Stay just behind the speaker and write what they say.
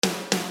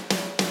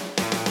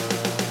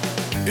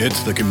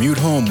It's The Commute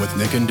Home with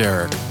Nick and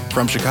Derek.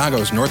 From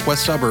Chicago's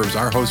northwest suburbs,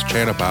 our hosts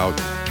chat about,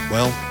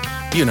 well,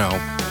 you know,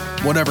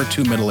 whatever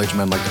two middle-aged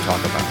men like to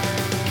talk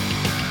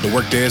about. The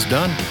workday is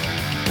done.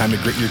 Time to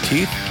grit your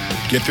teeth,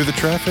 get through the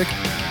traffic,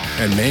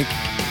 and make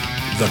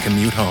the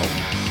commute home.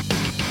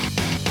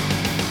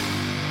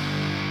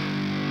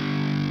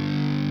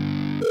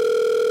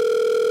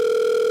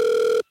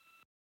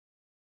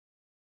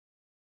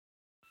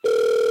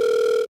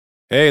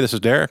 Hey, this is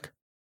Derek.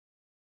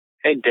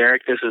 Hey,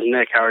 Derek, this is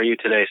Nick. How are you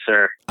today,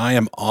 sir? I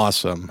am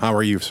awesome. How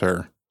are you,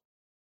 sir?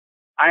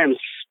 I am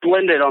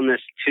splendid on this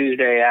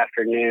Tuesday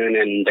afternoon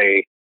and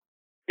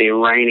the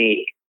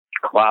rainy,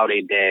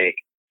 cloudy day.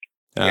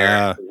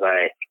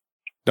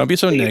 Don't be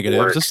so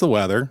negative. It's just the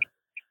weather.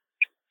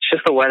 It's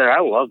just the weather. I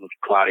love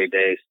cloudy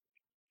days.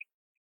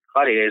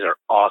 Cloudy days are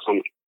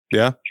awesome.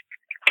 Yeah?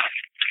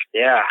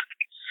 Yeah.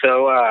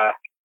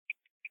 So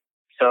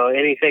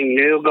anything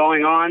new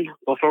going on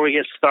before we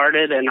get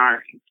started in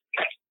our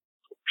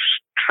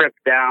trip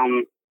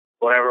down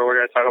whatever we're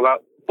going to talk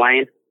about,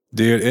 Lane?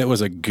 Dude, it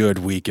was a good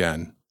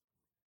weekend.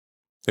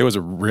 It was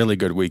a really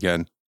good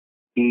weekend.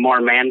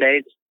 More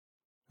mandates?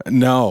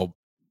 No,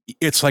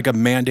 it's like a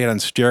mandate on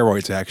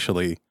steroids,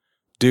 actually.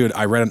 Dude,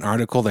 I read an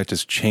article that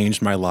just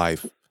changed my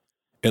life.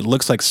 It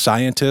looks like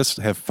scientists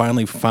have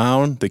finally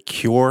found the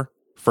cure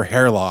for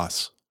hair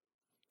loss.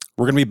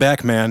 We're going to be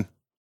back, man.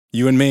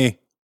 You and me.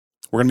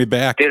 We're going to be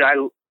back. Dude, I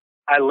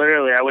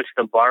went to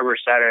the barber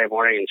Saturday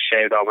morning and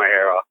shaved all my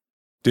hair off.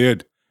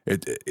 Dude, a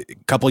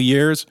couple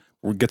years,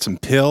 we'll get some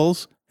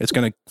pills. It's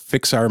going to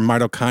fix our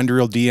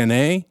mitochondrial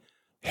DNA.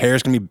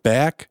 Hair's going to be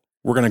back.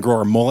 We're going to grow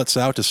our mullets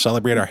out to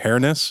celebrate our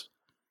hairness.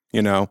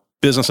 You know,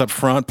 business up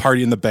front,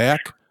 party in the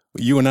back.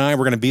 You and I,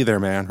 we're going to be there,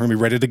 man. We're going to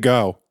be ready to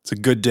go. It's a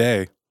good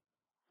day.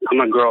 I'm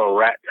going to grow a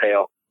rat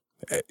tail.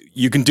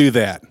 You can do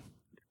that.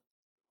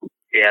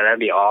 Yeah, that'd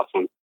be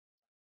awesome.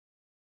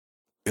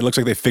 It looks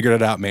like they figured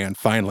it out, man,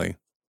 finally.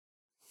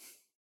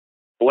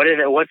 What is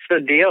it? What's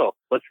the deal?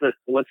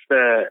 What's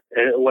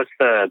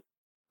the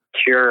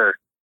cure?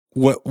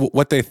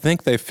 What they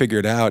think they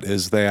figured out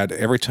is that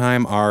every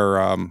time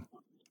our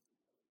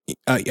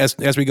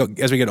as we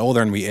get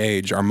older and we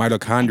age, our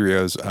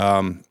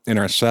mitochondria in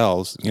our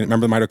cells. You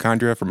remember the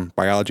mitochondria from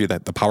biology,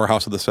 that the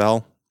powerhouse of the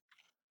cell?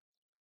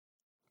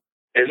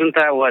 Isn't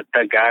that what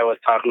the guy was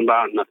talking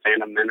about in the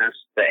Phantom Menace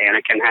that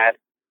Anakin had?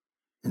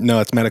 No,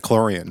 it's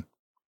metachlorian.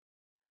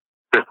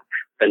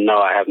 Then no,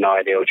 I have no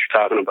idea what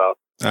you're talking about.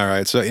 All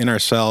right, so in our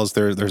cells,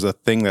 there's a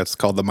thing that's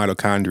called the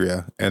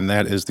mitochondria, and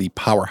that is the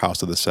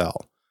powerhouse of the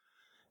cell.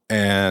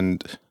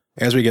 And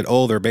as we get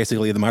older,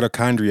 basically the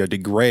mitochondria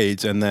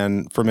degrades, and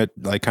then from it,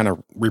 like kind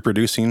of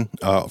reproducing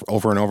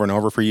over and over and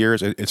over for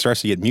years, it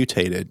starts to get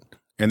mutated.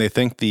 And they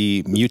think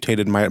the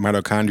mutated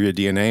mitochondria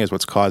DNA is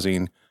what's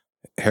causing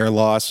hair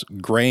loss,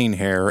 graying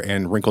hair,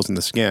 and wrinkles in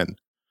the skin.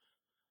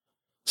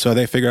 So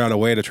they figured out a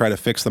way to try to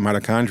fix the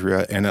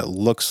mitochondria, and it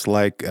looks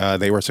like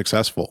they were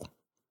successful.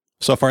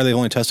 So far, they've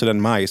only tested on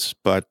mice,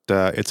 but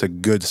it's a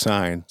good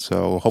sign.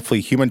 So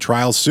hopefully human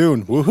trials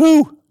soon.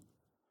 Woohoo!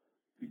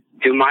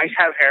 Do mice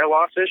have hair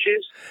loss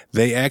issues?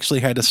 They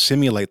actually had to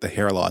simulate the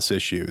hair loss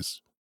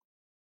issues.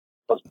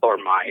 Those poor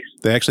mice.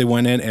 They actually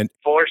went in and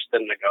forced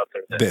them to go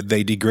through this.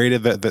 They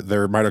degraded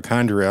their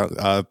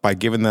mitochondria by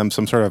giving them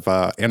some sort of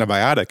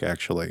antibiotic,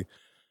 actually.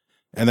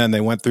 And then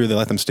they went through, they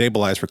let them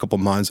stabilize for a couple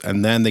months,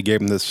 and then they gave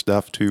them this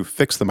stuff to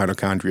fix the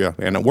mitochondria,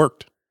 and it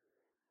worked.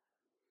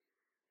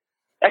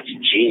 That's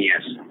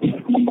genius.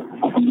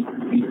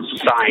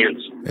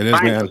 Science. It is,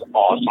 Science man. Is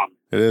awesome.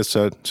 It is.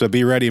 So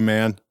be ready,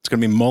 man. It's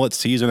going to be mullet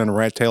season and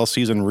rat tail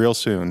season real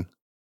soon.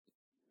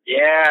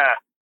 Yeah.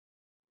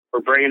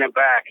 We're bringing it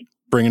back.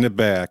 Bringing it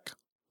back.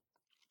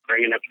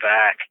 Bringing it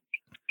back.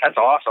 That's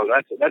awesome.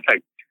 That's a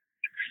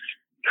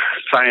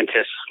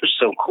scientists are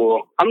so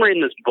cool. I'm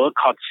reading this book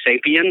called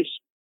Sapiens.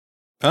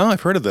 Oh,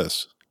 I've heard of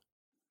this.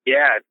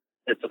 Yeah,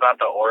 it's about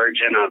the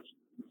origin of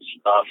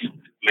stuff,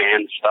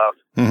 man stuff,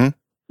 men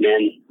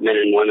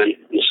and women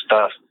and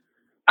stuff.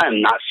 I am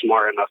not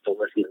smart enough to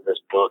listen to this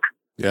book.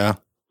 Yeah.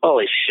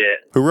 Holy shit.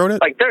 Who wrote it?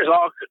 Like, there's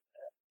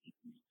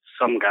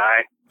some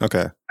guy.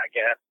 Okay. I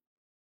guess.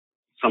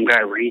 Some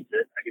guy reads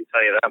it. I can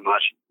tell you that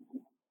much.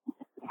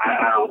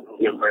 I don't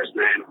remember his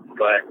name,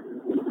 but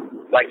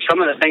like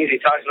some of the things he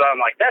talks about, I'm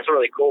like, that's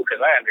really cool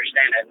because I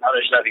understand it. And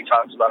other stuff he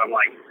talks about, I'm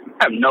like,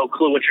 I have no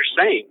clue what you're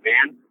saying,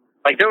 man.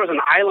 Like, there was an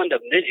island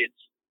of midgets.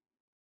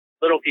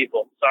 Little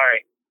people.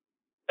 Sorry.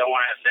 Don't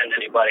want to offend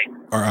anybody.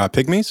 Or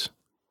pygmies?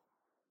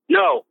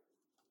 No.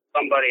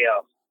 Somebody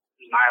else.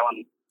 There's an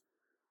island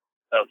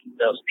of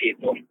those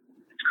people.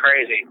 It's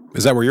crazy.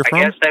 Is that where you're from?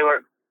 I guess they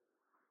were.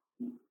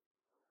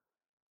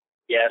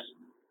 Yes.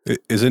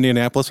 Is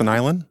Indianapolis an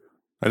island?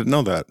 I didn't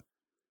know that.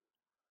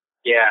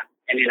 Yeah.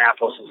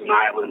 Indianapolis is an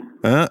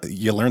island.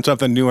 You learn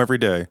something new every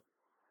day.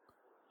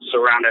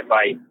 Surrounded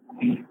by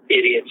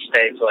idiot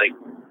states like,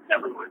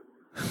 never mind.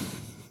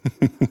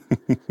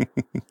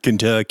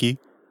 Kentucky.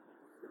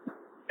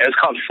 It was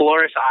called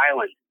Flores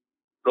Island.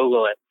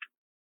 Google it.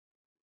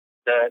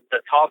 The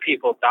tall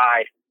people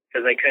died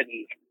because they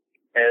couldn't.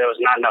 There was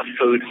not enough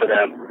food for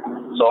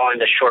them. so only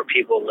the short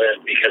people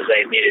live because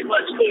they needed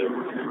less food.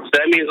 So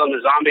that means when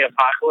the zombie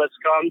apocalypse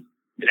comes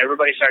and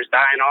everybody starts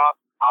dying off,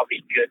 I'll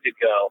be good to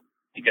go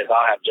because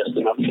I'll have just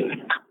enough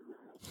food.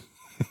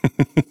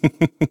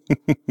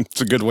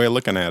 It's a good way of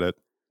looking at it.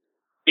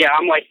 Yeah,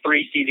 I'm like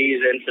 3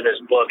 CDs into this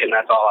book, and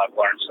that's all I've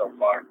learned so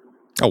far.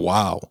 Oh,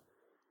 wow.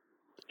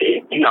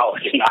 No,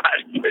 it's not.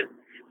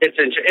 It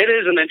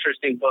is an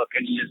interesting book.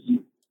 It's just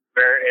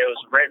it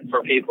was written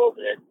for people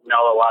that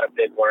know a lot of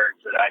big words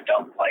that I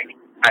don't, like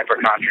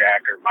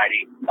hypochondriac or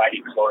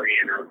mighty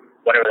chlorian or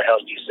whatever the hell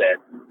you said.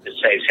 It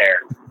saves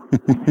hair.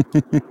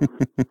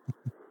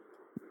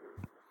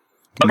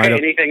 Okay,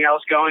 anything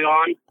else going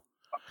on?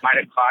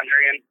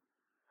 Mitochondrian,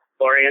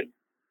 chlorian,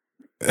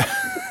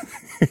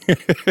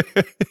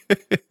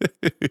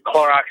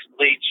 Clorox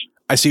bleach.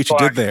 I see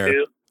what you did there.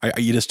 Too.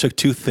 You just took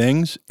 2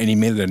 things and you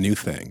made it a new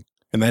thing.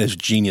 And that is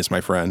genius, my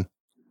friend.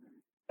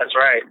 That's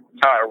right. That's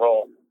how I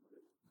roll.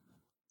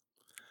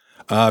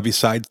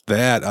 Besides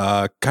that,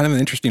 kind of an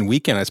interesting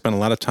weekend. I spent a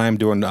lot of time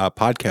doing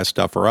podcast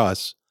stuff for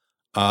us.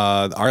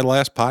 Our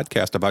last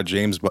podcast about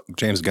James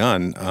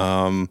Gunn,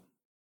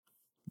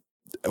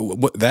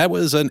 that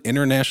was an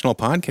international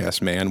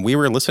podcast, man. We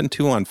were listened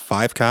to on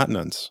 5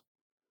 continents.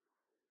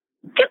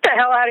 Get the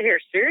hell out of here.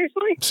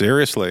 Seriously?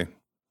 Seriously.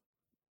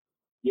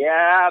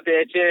 Yeah,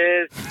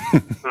 bitches.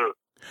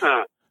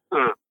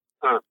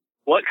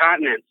 What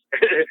continents?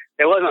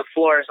 It wasn't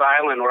Flores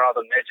Island where all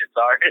the midgets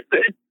are, is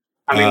it?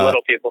 I mean,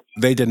 little people.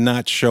 They did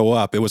not show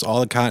up. It was all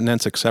the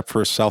continents except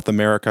for South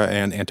America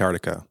and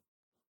Antarctica.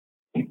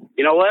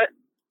 You know what?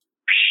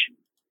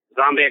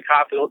 Zombie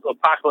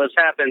apocalypse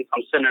happens.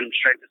 I'm sending them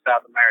straight to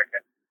South America.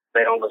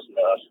 They don't listen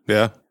to us.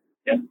 Yeah?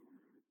 Yeah.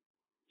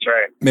 That's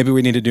right. Maybe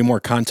we need to do more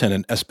content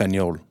in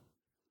Espanol.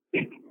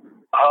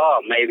 Oh,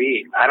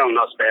 maybe. I don't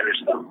know Spanish,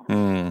 though.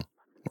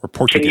 Or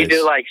Portuguese. Can you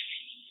do, like,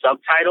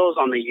 subtitles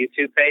on the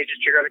YouTube page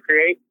that you're going to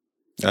create?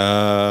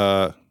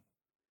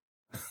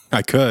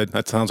 I could.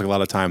 That sounds like a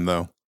lot of time,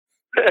 though.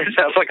 It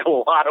sounds like a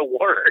lot of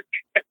work.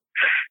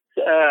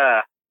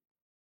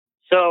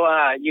 So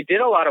you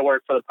did a lot of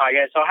work for the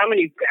podcast. So how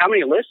many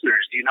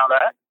listeners? Do you know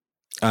that?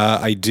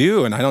 I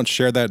do, and I don't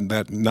share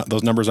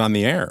those numbers on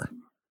the air.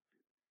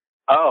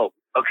 Oh,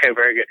 okay,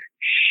 very good.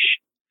 Shh.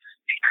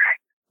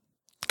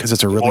 Because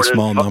it's a really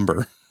small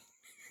number.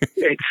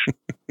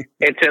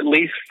 It's at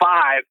least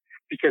 5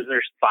 because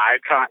there's 5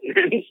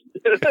 continents.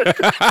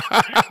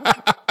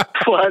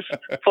 plus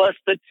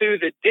the 2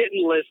 that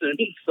didn't listen.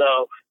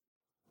 So,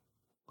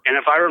 and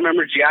if I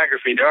remember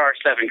geography, there are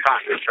 7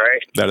 continents,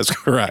 right? That is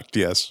correct.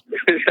 Yes.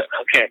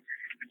 Okay.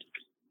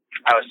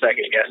 I was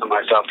second guessing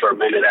myself for a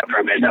minute after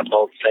I made that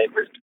bold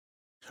statement.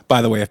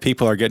 By the way, if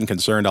people are getting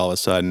concerned all of a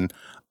sudden,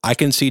 I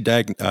can see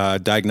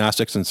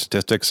diagnostics and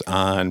statistics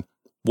on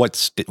what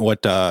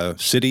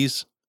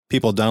cities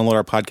people download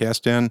our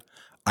podcast in.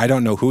 I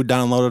don't know who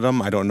downloaded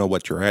them. I don't know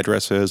what your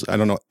address is. I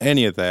don't know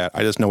any of that.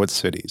 I just know it's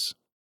cities.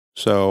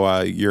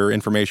 So your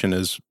information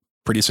is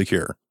pretty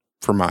secure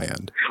from my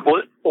end.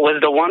 Was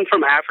the one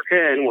from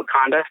Africa and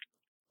Wakanda?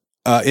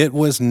 It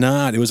was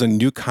not. It was in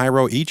New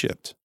Cairo,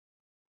 Egypt.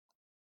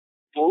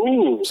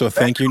 Ooh. So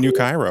thank you, cool. New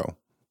Cairo.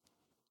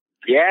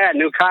 Yeah,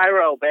 New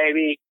Cairo,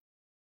 baby.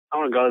 I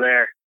want to go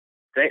there.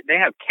 They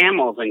have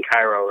camels in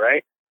Cairo,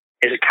 right?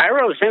 Is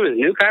Cairo the same as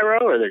New Cairo,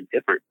 or they're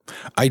different?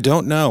 I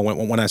don't know.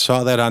 When I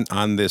saw that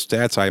on the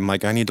stats, I'm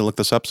like, I need to look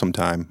this up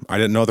sometime. I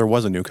didn't know there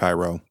was a New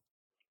Cairo.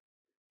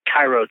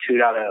 Cairo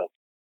 2.0.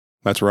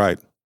 That's right.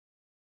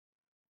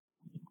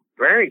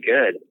 Very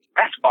good.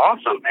 That's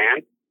awesome,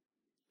 man.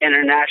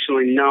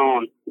 Internationally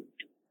known.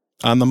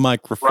 On the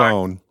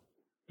microphone. Right.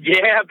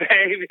 Yeah,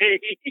 baby.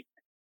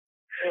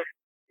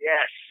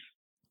 Yes.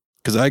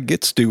 Because I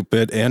get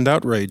stupid and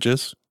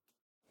outrageous.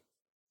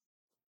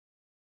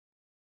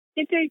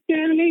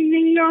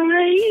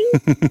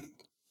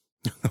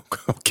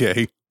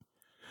 Okay.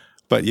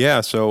 But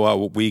yeah,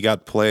 so we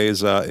got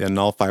plays in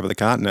all 5 of the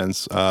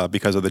continents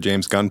because of the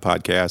James Gunn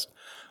podcast.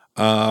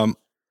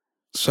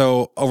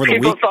 So over the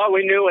week... People thought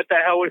we knew what the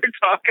hell we were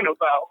talking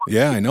about.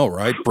 Yeah, I know,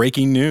 right?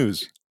 Breaking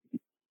news.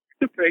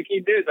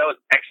 Breaking news. That was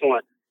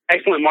excellent.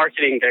 Excellent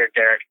marketing there,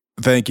 Derek.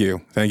 Thank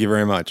you. Thank you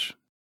very much.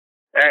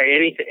 All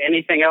right.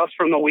 Anything else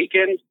from the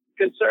weekend,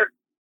 good sir?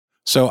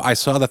 So I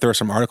saw that there are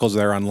some articles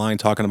there online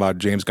talking about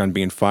James Gunn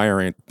being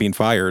fired,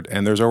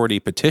 and there's already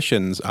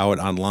petitions out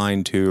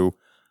online to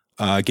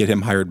get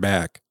him hired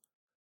back.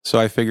 So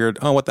I figured,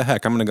 oh, what the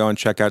heck? I'm going to go and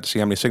check out to see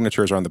how many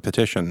signatures are on the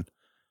petition.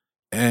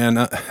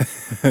 And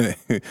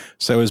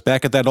so it was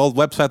back at that old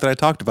website that I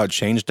talked about,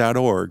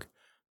 change.org.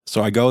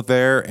 So I go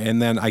there,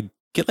 and then I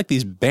get like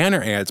these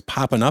banner ads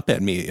popping up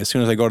at me as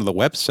soon as I go to the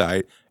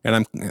website,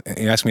 and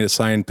he asked me to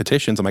sign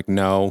petitions. I'm like,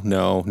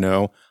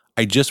 no.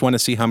 I just want to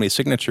see how many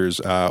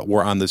signatures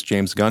were on this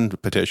James Gunn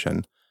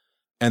petition.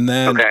 And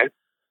then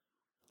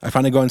I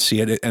finally go and see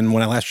it. And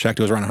when I last checked,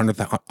 it was around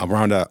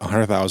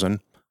 100,000.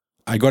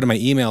 I go to my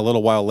email a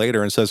little while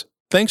later and it says,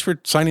 thanks for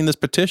signing this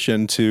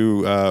petition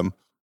to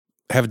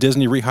have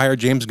Disney rehire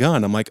James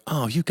Gunn. I'm like,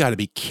 oh, you got to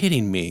be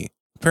kidding me.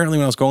 Apparently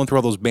when I was going through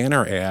all those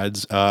banner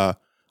ads, I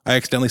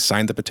accidentally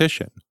signed the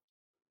petition.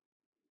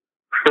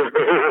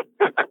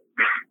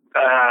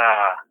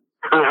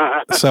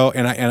 So,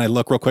 and I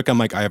look real quick. I'm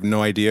like, I have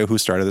no idea who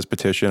started this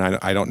petition.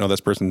 I don't know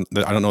this person.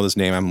 I don't know this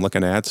name I'm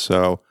looking at.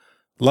 So,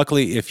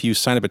 luckily, if you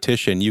sign a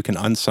petition, you can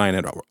unsign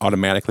it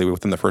automatically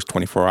within the first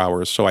 24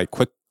 hours. So I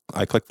clicked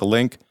the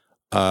link,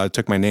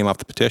 took my name off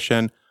the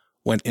petition,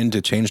 went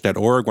into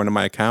change.org, went to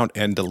my account,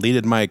 and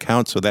deleted my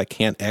account so that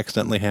can't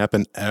accidentally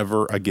happen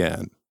ever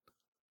again.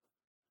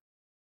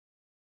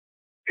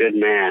 Good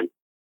man.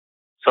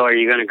 So are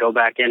you going to go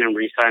back in and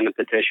re-sign the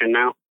petition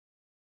now?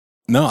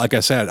 No, like I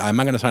said, I'm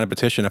not going to sign a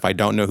petition if I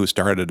don't know who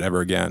started it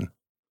ever again,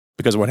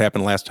 because of what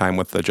happened last time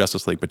with the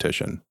Justice League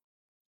petition.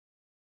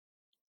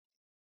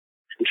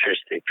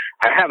 Interesting.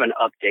 I have an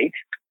update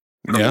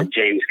from the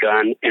James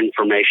Gunn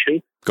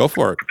information. Go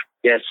for it.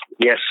 Yes,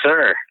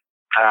 sir.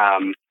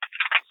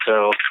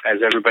 So,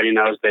 as everybody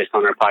knows, based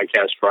on our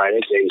podcast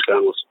Friday, James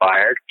Gunn was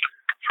fired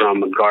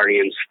from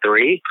Guardians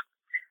 3.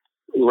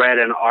 Read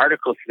an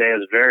article today, it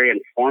was a very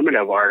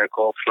informative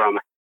article from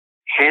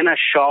Hannah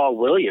Shaw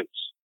Williams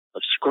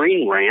of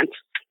Screen Rant.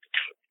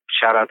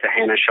 Shout out to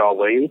Hannah Shaw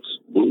Williams.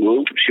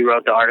 She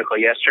wrote the article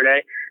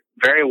yesterday.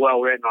 Very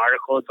well written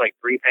article. It's like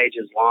 3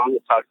 pages long.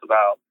 It talks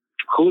about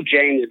who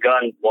James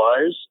Gunn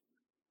was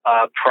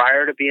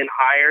prior to being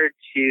hired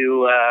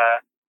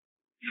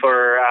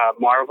for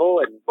Marvel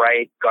and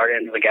write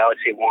Guardians of the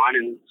Galaxy 1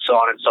 and so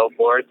on and so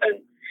forth,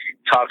 and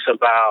talks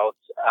about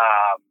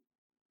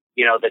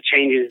the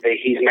changes that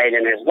he's made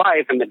in his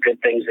life and the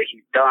good things that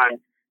he's done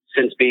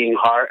since being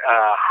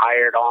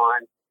hired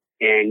on,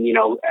 and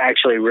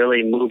actually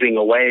really moving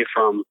away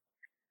from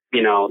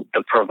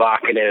the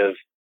provocative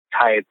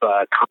type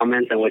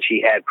comments in which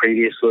he had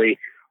previously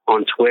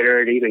on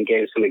Twitter. It even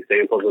gave some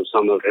examples of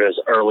some of his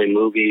early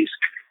movies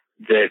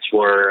that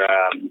were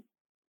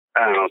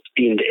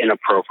deemed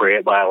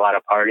inappropriate by a lot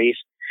of parties.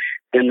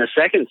 Then the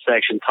second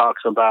section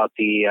talks about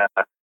the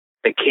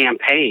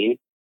campaign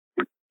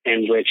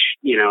in which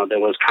there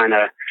was kind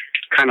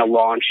of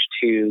launched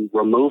to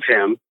remove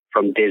him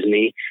from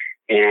Disney,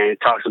 and it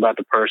talks about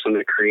the person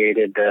that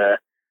created that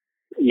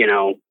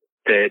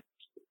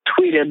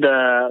tweeted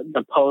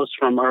the post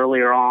from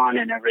earlier on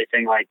and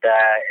everything like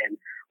that, and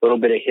a little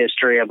bit of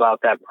history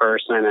about that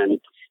person, and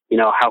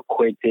how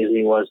quick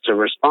Disney was to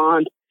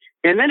respond.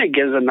 And then it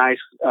gives a nice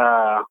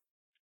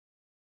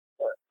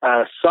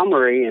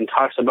summary and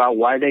talks about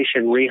why they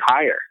should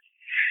rehire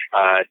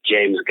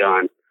James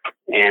Gunn.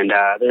 And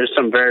there's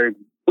some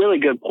really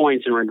good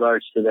points in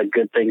regards to the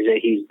good things that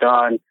he's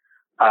done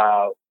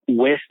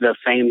with the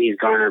fame he's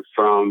garnered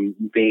from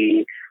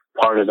being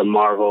part of the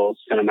Marvel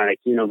Cinematic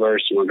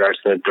Universe in regards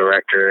to the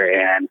director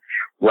and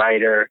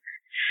writer.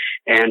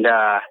 And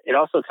it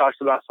also talks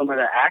about some of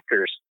the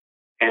actors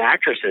and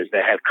actresses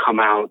that have come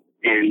out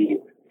in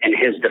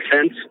his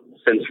defense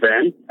since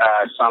then.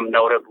 Some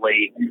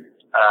notably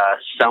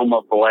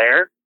Selma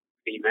Blair,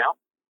 female.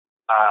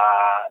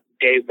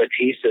 Dave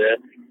Bautista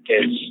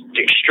is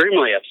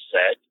extremely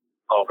upset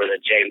over the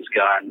James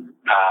Gunn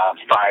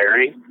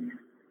firing.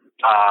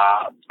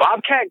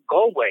 Bobcat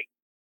Goldthwait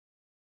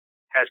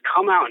has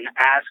come out and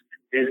asked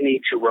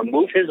Disney to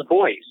remove his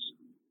voice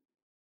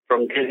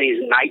from Disney's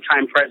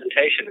nighttime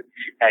presentation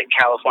at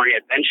California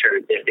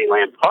Adventure at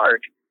Disneyland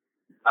Park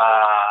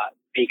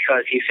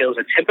because he feels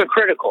it's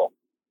hypocritical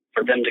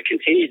for them to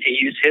continue to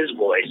use his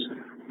voice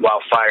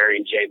while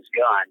firing James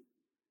Gunn.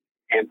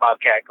 And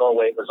Bobcat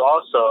Goldthwait was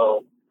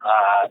also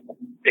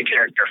the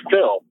character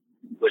Phil,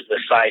 was the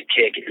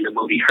sidekick in the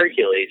movie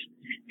Hercules,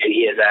 and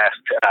he has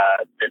asked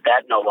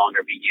that no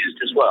longer be used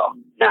as well.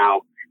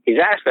 Now, he's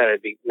asked that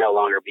it no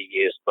longer be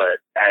used, but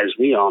as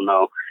we all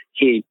know,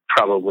 he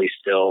probably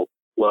still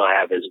will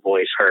have his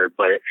voice heard.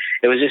 But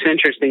it was just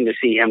interesting to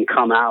see him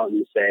come out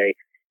and say,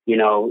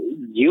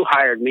 you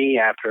hired me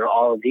after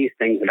all of these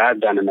things that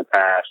I've done in the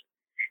past.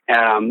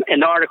 And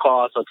the article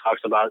also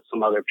talks about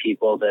some other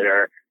people that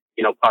are,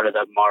 part of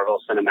the Marvel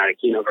Cinematic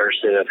Universe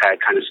that have had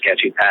kind of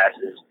sketchy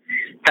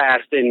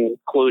past,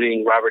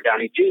 including Robert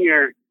Downey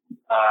Jr.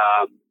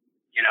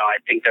 I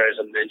think there's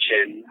a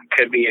mention, I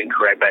could be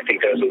incorrect, but I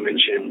think there was a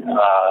mention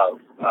of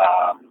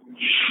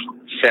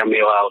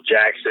Samuel L.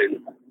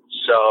 Jackson.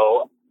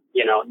 So,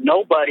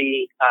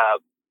 nobody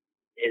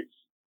is,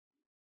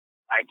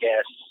 I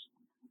guess,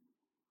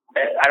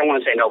 I don't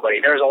want to say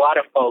nobody. There's a lot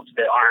of folks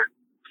that aren't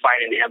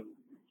finding him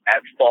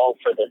at fault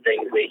for the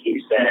things that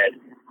he said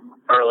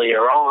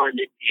earlier on,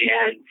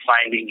 and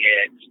finding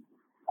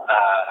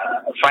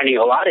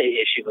a lot of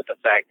issue with the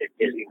fact that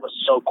Disney was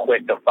so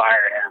quick to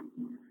fire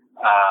him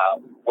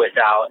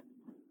without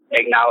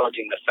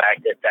acknowledging the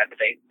fact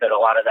that a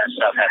lot of that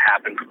stuff had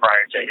happened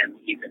prior to him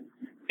even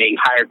being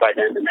hired by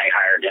them, and they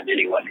hired him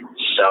anyway.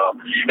 So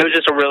it was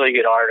just a really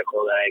good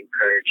article that I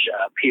encourage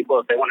people,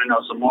 if they want to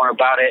know some more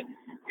about it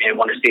and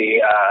want to see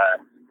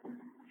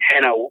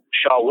Hannah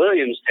Shaw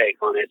Williams'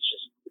 take on it,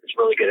 it's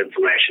really good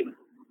information.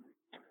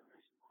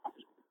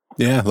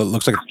 Yeah,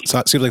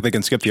 it seems like they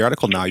can skip the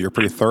article now. You're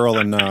pretty thorough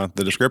in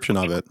the description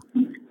of it.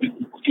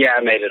 Yeah,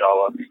 I made it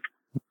all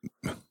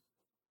up.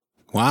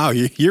 Wow,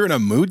 you're in a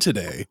mood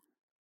today.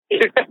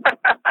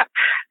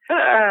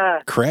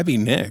 Crabby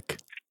Nick.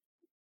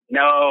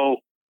 No,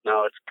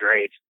 it's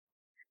great.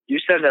 You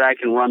said that I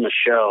can run the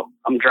show.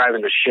 I'm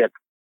driving the ship.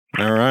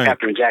 All right.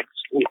 Captain Jack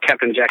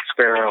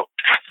Sparrow.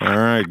 All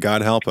right.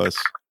 God help us.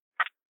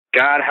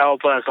 God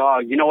help us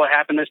all. You know what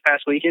happened this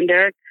past weekend,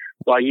 Derek?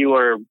 While you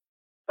were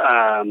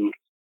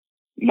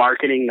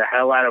marketing the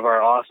hell out of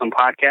our awesome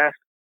podcast?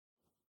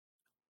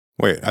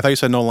 Wait, I thought you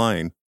said no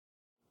lying.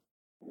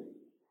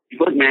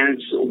 Look, man,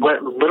 it's a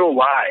little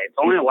lie. It's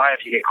only a lie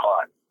if you get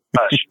caught.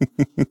 Hush.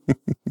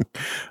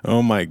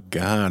 Oh, my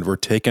God. We're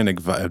taking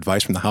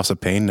advice from the House of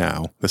Pain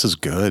now. This is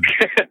good.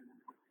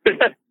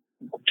 Jump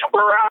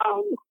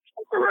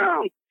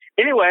around.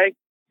 Anyway,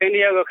 San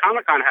Diego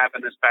Comic-Con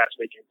happened this past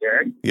weekend,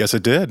 Derek. Yes,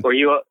 it did. Were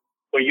you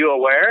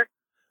aware?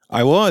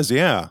 I was,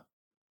 yeah. Of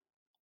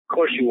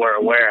course you were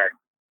aware.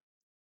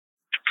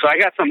 So I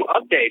got some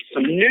updates,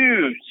 some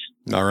news.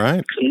 All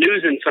right. Some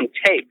news and some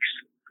takes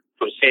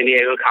from San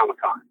Diego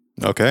Comic-Con.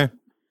 Okay.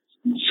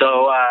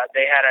 So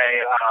they had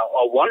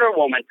a Wonder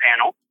Woman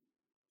panel,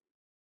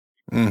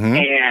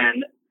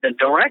 and the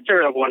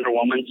director of Wonder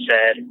Woman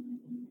said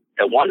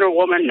that Wonder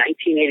Woman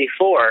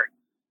 1984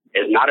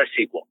 is not a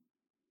sequel.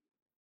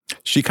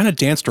 She kind of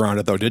danced around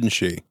it, though, didn't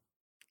she?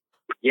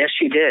 Yes,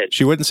 she did.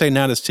 She wouldn't say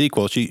not a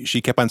sequel.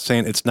 She kept on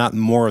saying it's not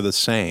more of the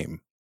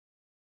same.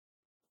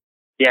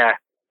 Yeah,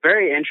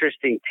 very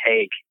interesting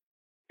take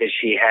that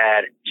she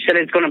had. She said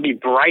it's going to be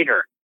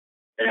brighter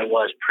than it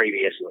was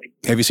previously.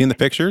 Have you seen the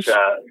pictures?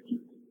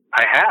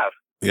 I have.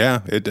 Yeah,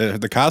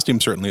 the costume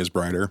certainly is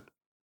brighter.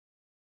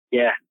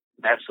 Yeah,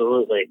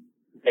 absolutely.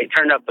 They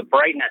turned up the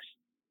brightness,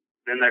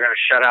 then they're going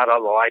to shut out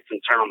all the lights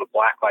and turn on the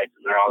black lights,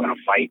 and they're all going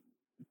to fight.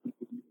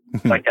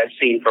 Like that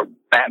scene from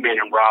Batman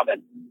and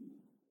Robin.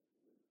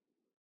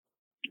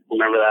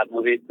 Remember that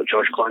movie with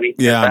George Clooney?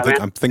 Yeah,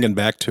 I'm thinking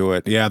back to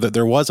it. Yeah,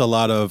 there was a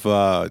lot of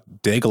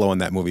Dayglow in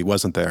that movie,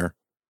 wasn't there?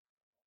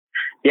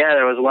 Yeah,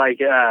 there was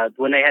like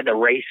when they had the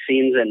race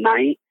scenes at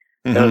night,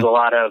 there was a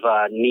lot of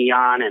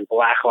neon and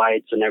black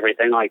lights and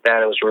everything like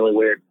that. It was really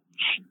weird.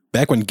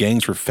 Back when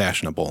gangs were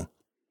fashionable.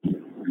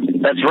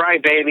 That's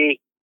right, baby.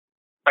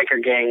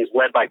 Biker gangs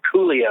led by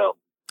Coolio.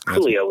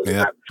 Coolio was in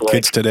that flick.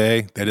 Kids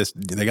today, they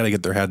got to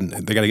get their head,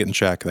 they got to get in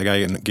check. They got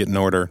to get in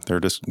order. They're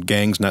just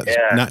gangs, not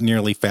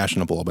nearly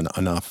fashionable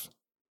enough.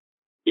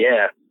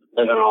 Yeah,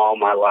 living all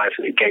my life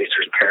in a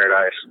gangster's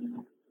paradise.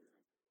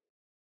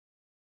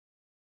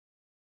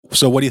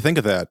 So, what do you think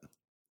of that?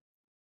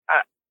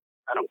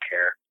 I don't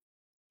care.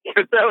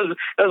 that was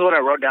what I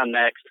wrote down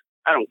next.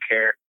 I don't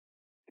care.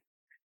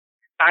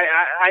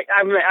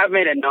 I've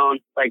made it known,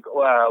 like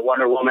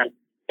Wonder Woman.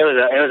 It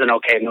was an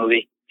okay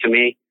movie to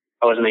me.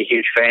 I wasn't a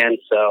huge fan,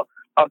 so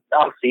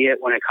I'll see it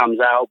when it comes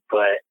out.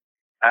 But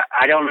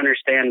I don't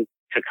understand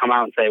to come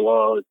out and say,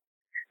 well,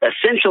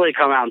 essentially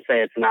come out and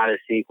say it's not a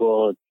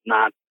sequel, it's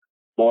not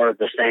more of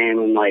the same,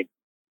 and like,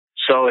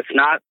 so it's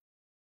not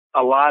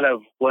a lot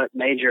of what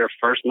made your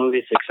first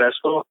movie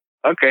successful.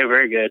 Okay,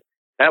 very good.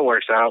 That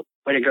works out.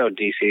 Way to go,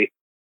 DC.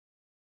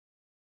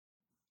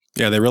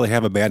 Yeah, they really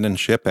have abandoned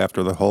ship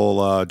after the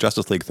whole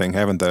Justice League thing,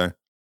 haven't they?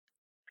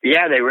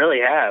 Yeah, they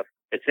really have.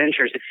 It's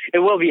interesting. It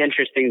will be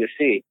interesting to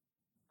see.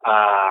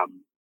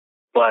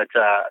 But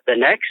the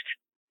next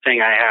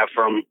thing I have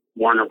from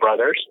Warner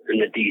Brothers in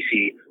the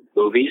DC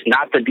movies,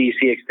 not the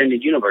DC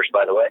Extended Universe,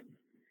 by the way,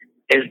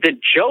 is the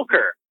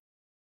Joker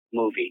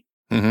movie.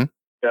 Mm-hmm.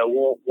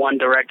 The one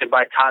directed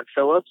by Todd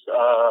Phillips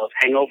of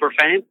Hangover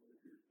fame,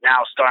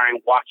 now starring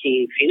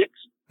Joaquin Phoenix.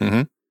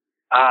 Mm-hmm.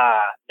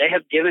 They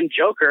have given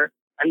Joker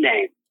a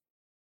name.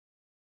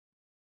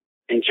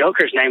 And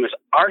Joker's name is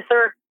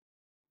Arthur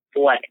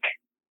Fleck.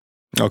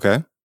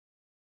 Okay.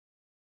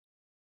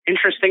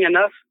 Interesting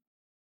enough,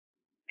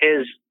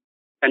 his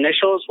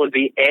initials would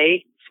be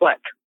A.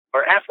 Fleck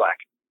or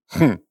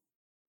Affleck.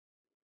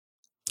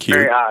 Cute.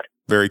 Very odd.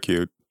 Very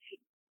cute.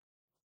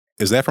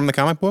 Is that from the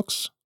comic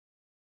books?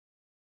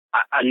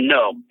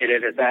 No, it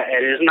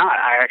is not.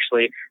 I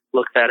actually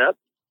looked that up,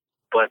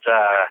 but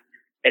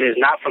it is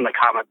not from the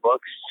comic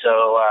books.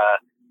 So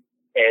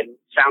it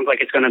sounds like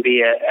it's going to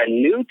be a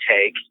new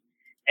take.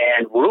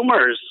 And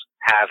rumors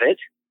have it,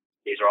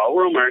 these are all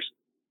rumors,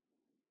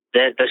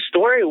 that the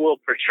story will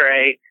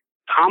portray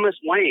Thomas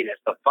Wayne as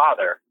the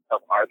father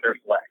of Arthur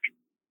Fleck.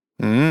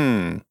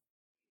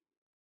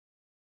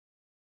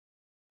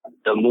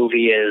 The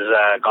movie is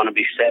going to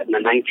be set in the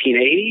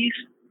 1980s,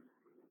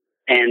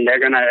 and they're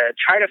going to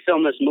try to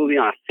film this movie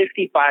on a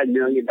 $55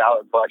 million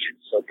budget.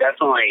 So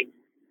definitely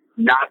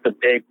not the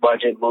big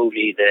budget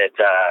movie that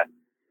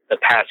the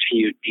past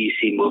few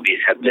DC movies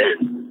have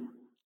been.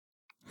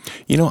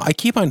 You know, I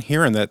keep on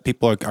hearing that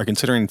people are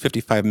considering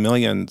 $55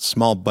 million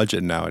small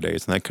budget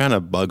nowadays, and that kind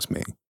of bugs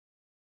me.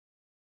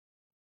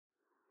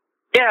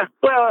 Yeah,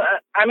 well,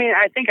 I mean,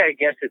 I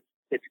guess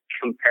it's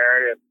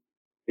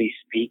comparatively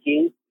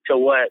speaking to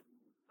what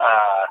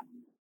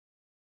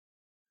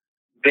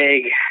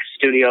big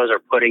studios are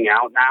putting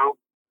out now.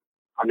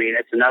 I mean,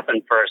 it's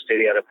nothing for a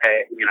studio to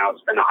pay,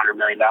 spend $100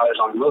 million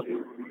on a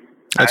movie.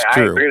 That's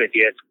true. I agree with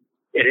you.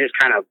 It is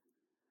kind of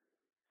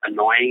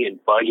annoying and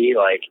buggy.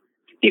 Like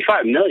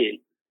 $55 million.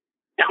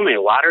 How many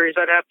lotteries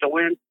I'd have to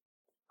win?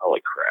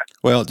 Holy crap.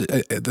 Well,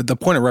 the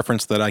point of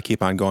reference that I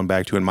keep on going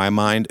back to in my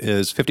mind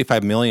is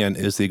 55 million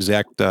is the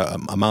exact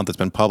amount that's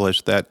been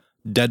published that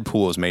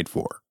Deadpool is made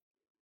for.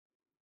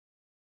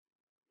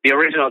 The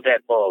original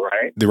Deadpool,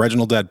 right? The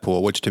original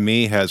Deadpool, which to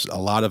me has a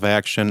lot of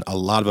action, a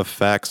lot of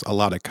effects, a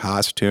lot of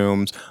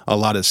costumes, a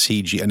lot of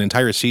CG, an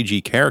entire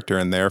CG character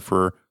in there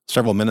for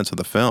several minutes of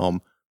the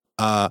film.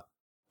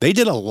 They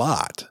did a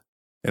lot,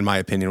 in my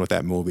opinion, with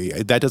that movie.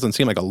 That doesn't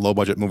seem like a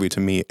low-budget movie to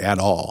me at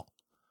all.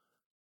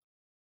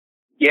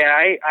 Yeah,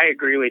 I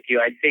agree with you.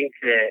 I think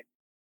that,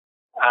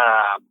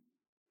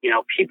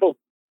 people,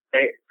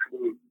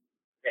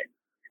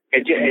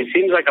 it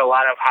seems like a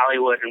lot of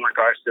Hollywood in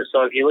regards to,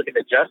 so if you look at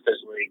the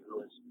Justice League, it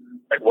was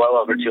like well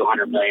over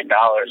 $200 million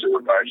in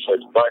regards to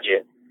its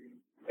budget.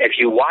 If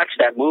you watch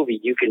that movie,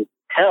 you can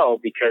tell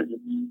because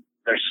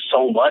there's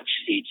so much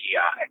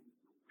CGI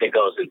that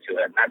goes into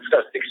it. And that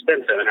stuff's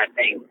expensive. And I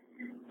think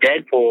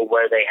Deadpool,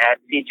 where they had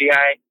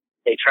CGI,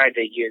 they tried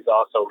to use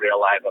also real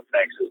life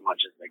effects as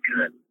much as they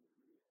could.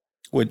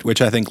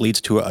 Which I think leads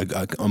to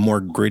a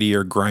more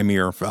grittier,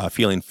 grimier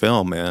feeling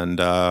film.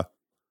 And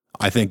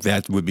I think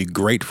that would be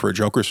great for a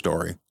Joker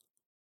story.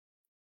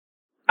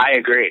 I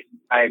agree.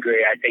 I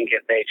think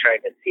if they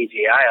tried to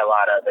CGI a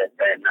lot of it,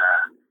 then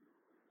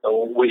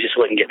we just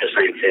wouldn't get the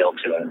same feel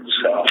to it.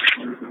 So,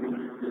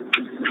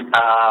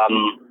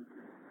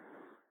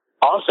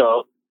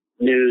 also,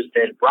 news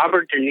that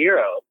Robert De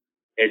Niro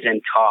is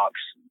in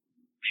talks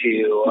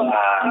to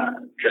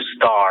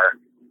star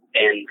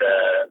in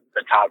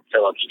the Todd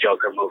Phillips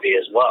Joker movie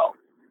as well.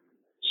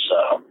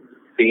 So,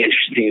 be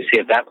interesting to see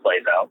if that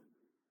plays out.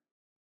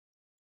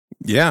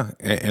 Yeah,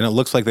 and it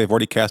looks like they've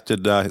already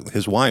casted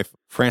his wife,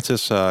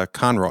 Frances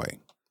Conroy.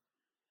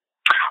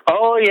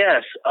 Oh,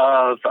 yes,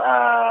 of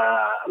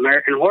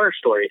American Horror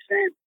Story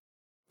fame.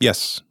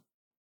 Yes.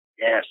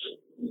 Yes.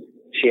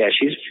 Yeah,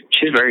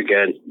 she's very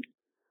good.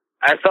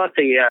 I thought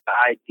the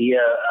idea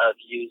of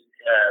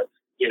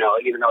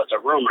even though it's a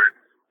rumor,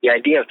 the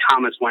idea of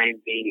Thomas Wayne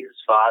being his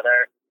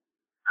father,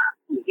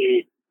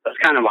 it was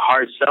kind of a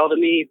hard sell to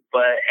me,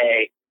 but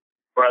a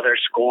brother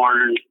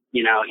scorned,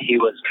 he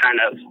was kind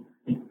of,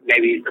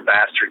 maybe he's the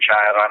bastard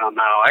child, I don't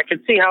know. I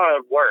could see how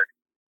it would work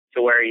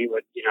to where he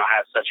would,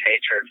 have such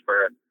hatred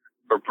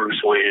for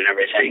Bruce Wayne and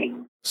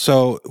everything.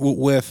 So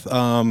with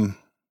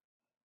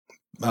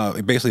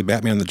basically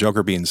Batman and the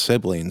Joker being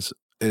siblings,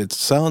 it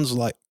sounds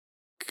like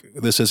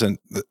this isn't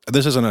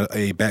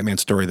a Batman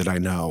story that I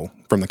know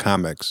from the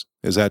comics.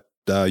 Is that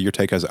your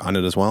take on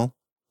it as well?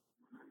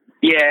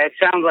 Yeah, it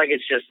sounds like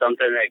it's just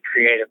something that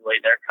creatively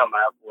they're coming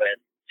up with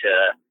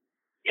to,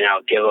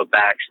 give a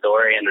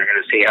backstory, and they're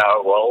going to see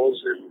how it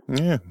rolls. And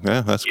yeah,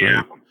 that's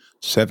great.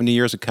 70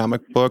 years of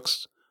comic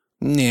books.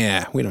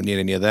 Nah, we don't need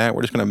any of that.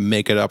 We're just going to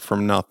make it up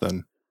from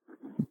nothing.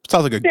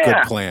 Sounds like a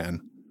good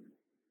plan.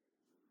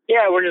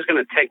 Yeah, we're just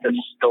going to take the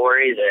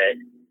story that,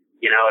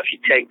 if you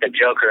take the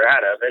Joker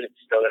out of it, it's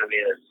still going to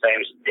be the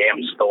same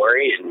damn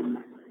story. And,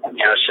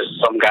 it's just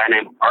some guy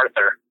named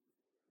Arthur.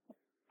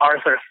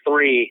 Arthur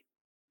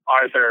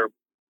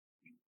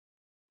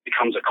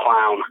becomes a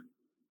clown.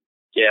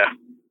 Yeah.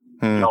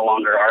 No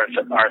longer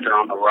Arthur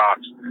on the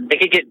rocks. They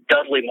could get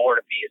Dudley Moore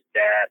to be his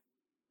dad.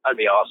 That'd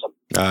be awesome.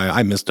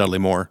 I miss Dudley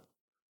Moore.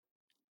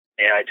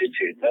 Yeah, I do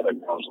too. That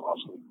was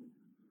awesome.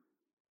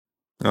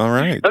 All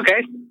right.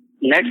 Okay.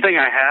 Next thing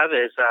I have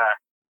is,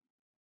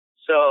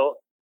 so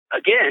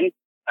again,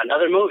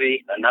 another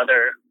movie,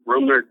 another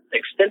rumored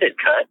extended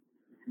cut.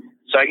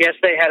 So I guess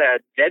they had a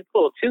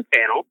Deadpool 2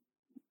 panel,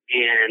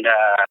 and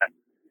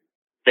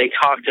they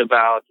talked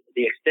about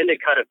the extended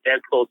cut of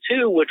Deadpool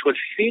 2, which would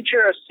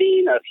feature a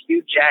scene of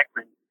Hugh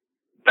Jackman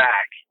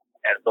back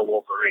as the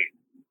Wolverine.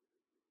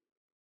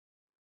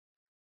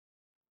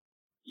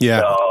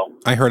 Yeah, so,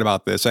 I heard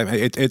about this. I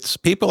mean, it's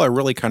people are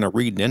really kind of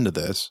reading into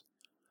this.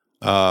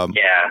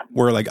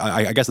 Where like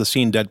I guess the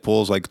scene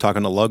Deadpool's like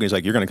talking to Logan. He's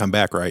like, "You're going to come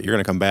back, right? You're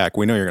going to come back.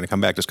 We know you're going to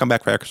come back. Just come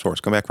back for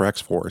X-Force. Come back for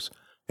X-Force."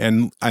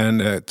 And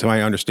to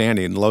my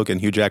understanding,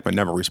 Hugh Jackman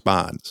never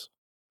responds.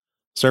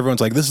 So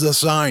everyone's like, "This is a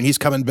sign. He's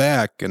coming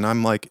back." And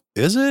I'm like,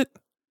 "Is it?"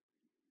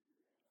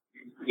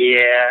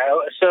 Yeah.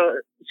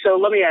 So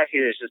let me ask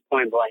you this, just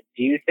point blank: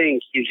 do you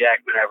think Hugh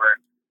Jackman ever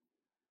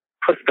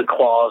puts the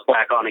claws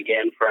back on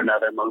again for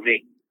another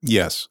movie?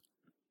 Yes.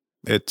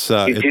 It's.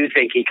 You do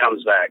think he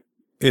comes back?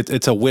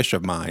 It's a wish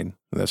of mine,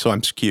 so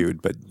I'm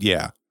skewed, but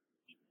yeah.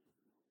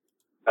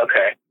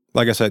 Okay.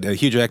 Like I said,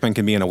 Hugh Jackman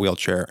can be in a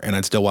wheelchair, and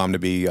I'd still want him to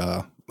be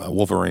a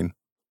Wolverine.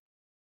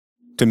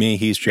 To me,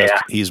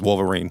 he's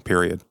Wolverine,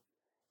 period.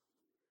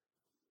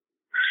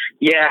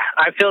 Yeah,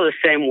 I feel the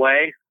same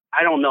way.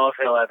 I don't know if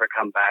he'll ever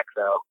come back,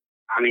 though.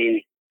 I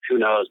mean, who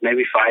knows?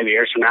 Maybe 5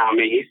 years from now. I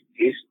mean,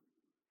 he's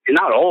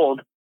not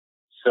old.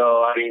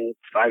 So, I mean,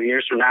 5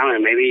 years from now,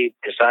 and maybe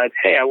he decides,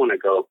 hey, I want to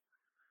go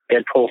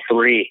Deadpool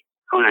 3.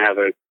 I want to have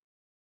a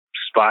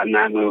spot in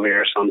that movie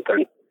or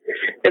something.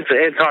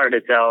 It's hard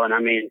to tell. And, I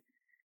mean,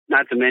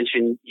 not to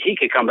mention, he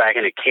could come back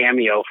in a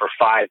cameo for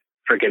 5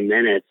 freaking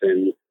minutes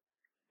and,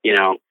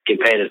 get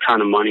paid a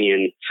ton of money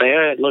and say,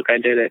 hey, look, I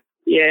did it.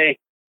 Yay.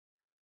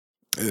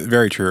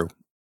 Very true.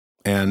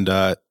 And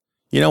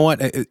you know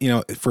what?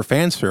 For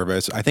fan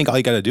service, I think all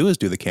you got to do is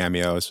do the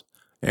cameos.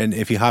 And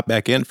if you hop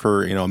back in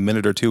for a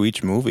minute or two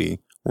each movie,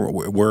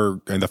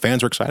 and the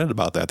fans are excited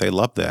about that. They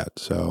love that.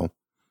 So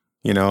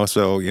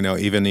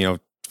even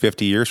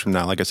 50 years from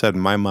now, like I said, in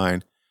my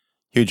mind,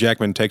 Hugh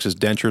Jackman takes his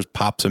dentures,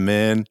 pops them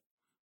in,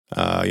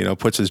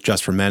 puts his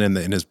Just for Men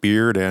in his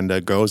beard,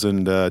 and goes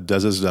and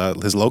does his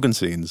Logan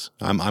scenes.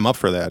 I'm up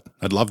for that.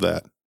 I'd love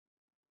that.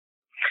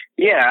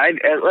 Yeah,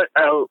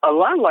 a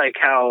lot like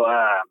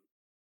how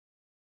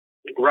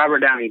Robert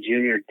Downey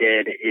Jr.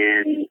 did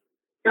in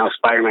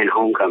Spider-Man: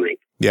 Homecoming.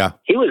 Yeah,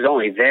 he was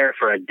only there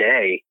for a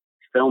day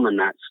filming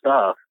that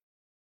stuff,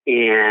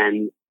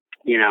 and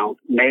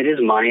made his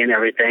money and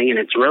everything. And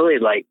it's really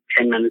like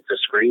 10 minutes of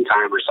screen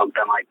time or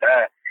something like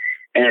that.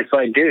 And it's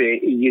like,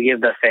 dude, you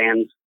give the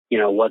fans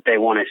what they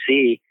want to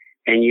see,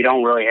 and you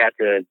don't really have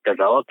to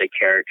develop the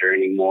character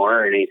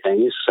anymore or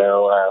anything.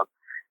 So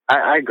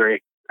I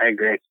agree.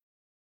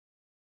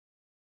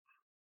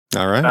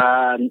 All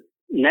right.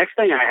 Next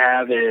thing I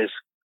have is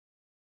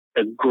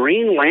the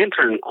Green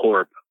Lantern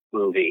Corps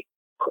movie.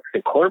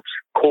 The Corps?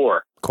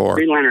 Corps.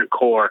 Green Lantern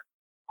Corps.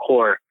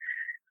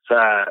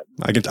 I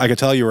could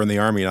tell you were in the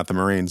Army, not the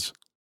Marines.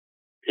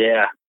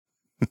 Yeah.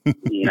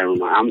 Never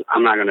mind.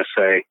 I'm not going to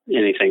say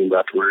anything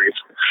about the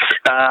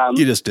Marines.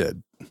 You just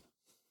did.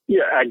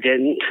 Yeah, I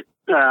didn't.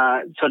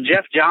 So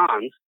Jeff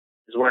Johns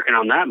is working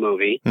on that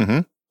movie.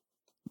 Mm-hmm.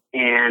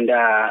 And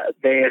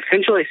they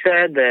essentially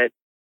said that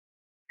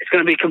it's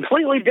going to be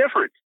completely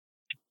different.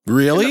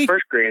 Really?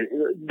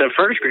 The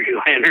first Green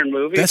Lantern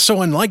movie. That's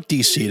so unlike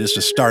DC just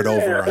to start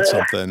over on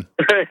something.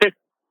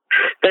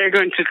 They're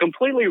going to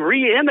completely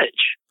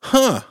re-image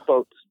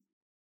folks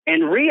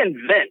and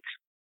reinvent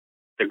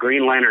the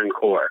Green Lantern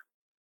Corps.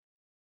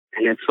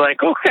 And it's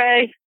like,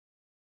 okay,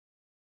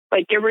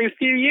 like every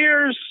few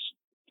years,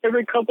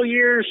 every couple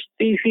years,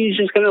 DC's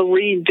just going to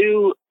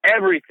redo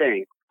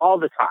everything all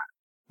the time.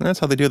 That's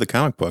how they do the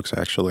comic books,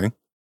 actually.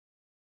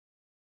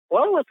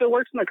 Well, if it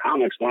works in the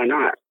comics, why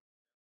not?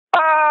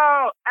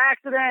 Oh,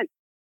 accident!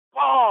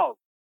 Balls!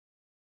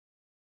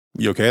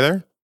 You okay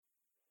there?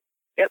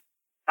 Yep,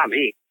 not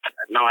me.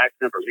 No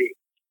accident for me.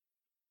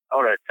 I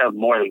would have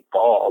more than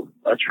balls,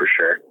 that's for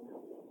sure.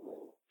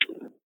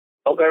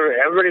 Hope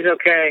everybody's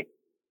okay.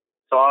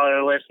 To all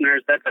our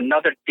listeners, that's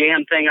another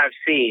damn thing I've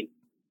seen.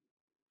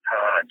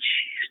 Oh,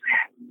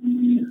 jeez,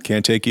 man.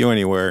 Can't take you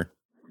anywhere.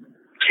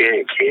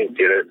 Can't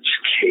do it. Just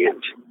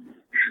can't.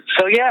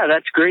 So, yeah,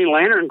 that's Green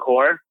Lantern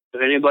Corps.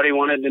 If anybody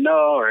wanted to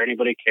know or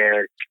anybody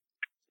cared.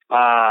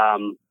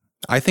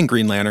 I think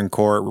Green Lantern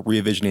Corps,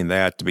 revisioning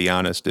that, to be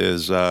honest,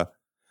 is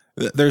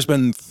there's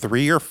been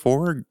 3 or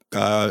 4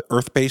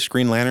 Earth-based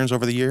Green Lanterns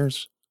over the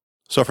years.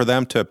 So for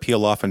them to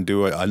peel off and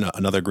do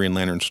another Green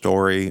Lantern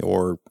story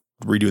or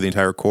redo the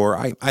entire Corps,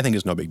 I think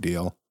is no big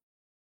deal.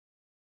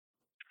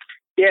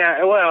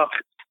 Yeah, well,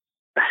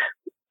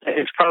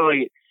 it's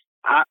probably...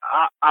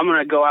 I'm going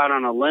to go out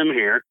on a limb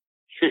here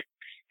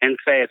and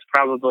say it's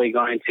probably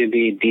going to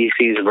be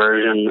DC's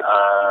version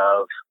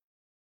of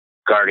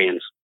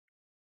Guardians.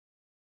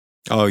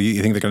 Oh,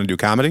 you think they're going to do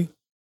comedy?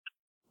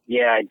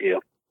 Yeah, I do.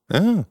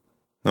 Oh,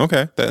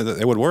 okay.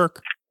 It would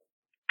work.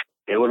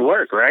 It would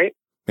work, right?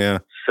 Yeah.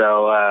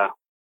 So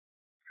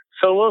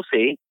we'll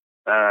see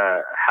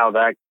how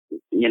that,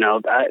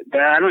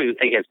 I don't even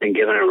think it's been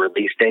given a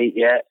release date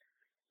yet.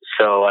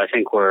 So I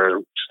think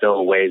we're still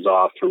a ways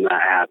off from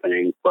that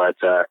happening. But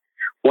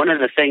one of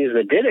the things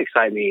that did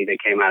excite me that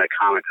came out of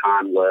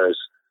Comic-Con was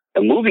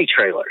the movie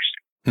trailers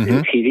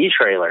and TV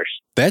trailers.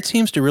 That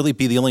seems to really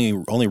be the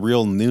only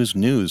real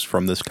news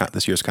from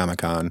this year's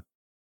Comic-Con.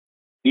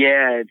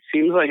 Yeah, it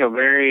seems like a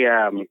very.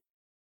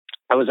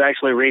 I was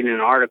actually reading an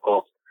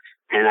article,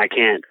 and I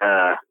can't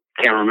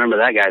remember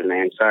that guy's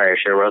name. Sorry, I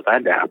should have wrote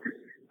that down.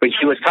 But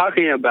he was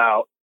talking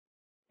about,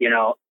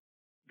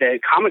 that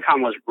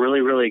Comic-Con was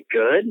really, really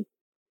good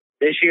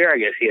this year. I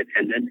guess he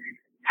attended.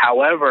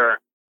 However,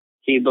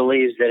 he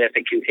believes that if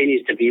it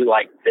continues to be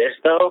like this,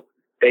 though,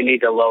 they need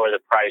to lower the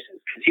prices.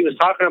 Because he was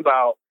talking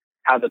about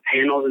how the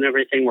panels and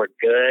everything were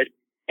good,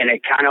 and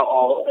it kind of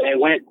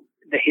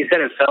he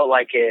said it felt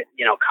like it,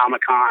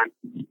 Comic-Con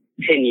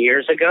 10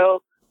 years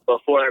ago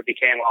before it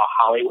became all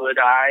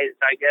Hollywoodized,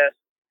 I guess.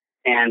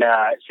 And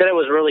said it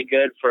was really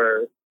good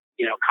for,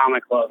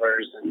 comic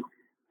lovers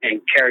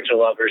and character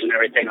lovers and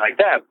everything like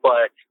that.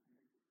 But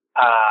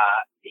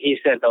he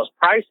said those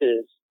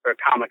prices for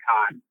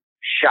Comic-Con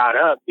shot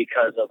up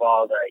because of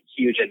all the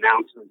huge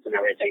announcements and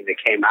everything that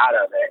came out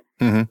of it.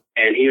 Mm-hmm.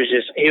 And he was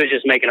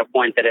just making a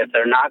point that if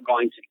they're not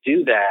going to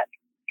do that,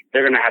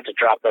 they're going to have to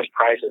drop those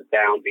prices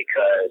down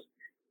because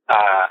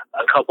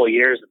a couple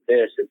years of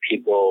this and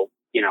people,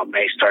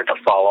 may start to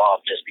fall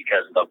off just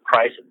because of the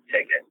price of the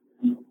ticket.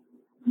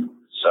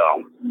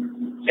 So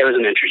it was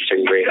an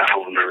interesting read. I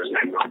don't remember his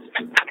name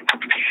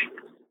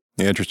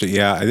though. Interesting.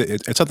 Yeah.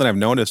 It's something I've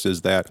noticed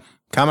is that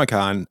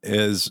Comic-Con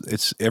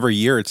it's every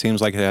year it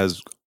seems like it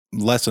has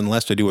less and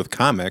less to do with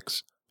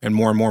comics and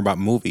more about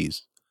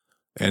movies.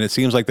 And it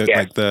seems like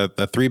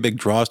the 3 big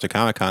draws to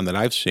Comic-Con that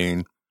I've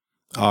seen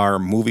are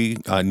movie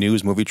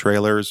news, movie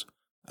trailers,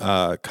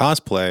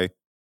 cosplay,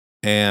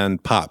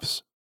 and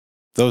pops.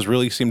 Those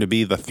really seem to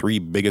be the three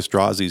biggest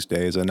draws these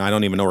days, and I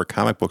don't even know where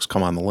comic books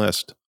come on the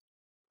list.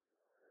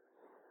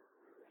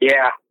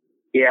 Yeah,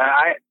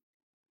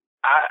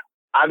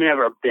 I've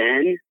never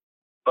been,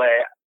 but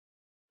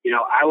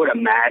I would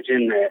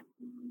imagine that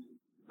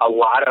a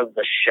lot of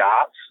the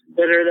shops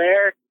that are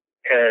there,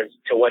 because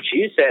to what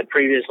you said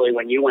previously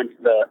when you went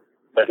to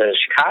the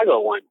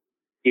Chicago one,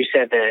 you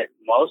said that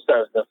most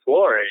of the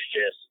floor is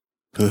just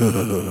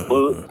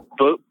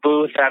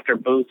booth after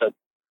booth of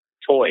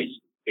toys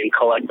and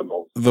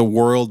collectibles. The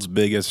world's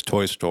biggest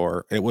toy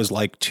store. It was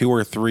like 2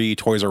 or 3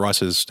 Toys R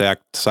Us's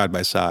stacked side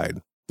by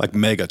side, like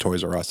mega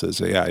Toys R Us's.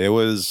 Yeah, it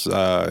was.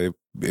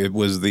 It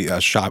was the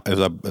shop as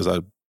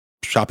a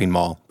shopping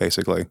mall,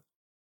 basically.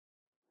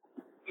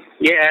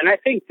 Yeah, and I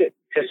think that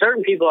to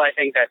certain people, I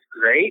think that's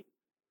great.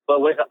 But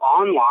with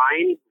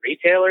online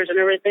retailers and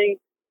everything,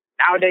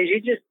 nowadays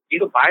you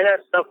can buy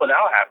that stuff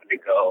without having to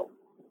go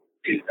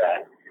do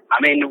that. I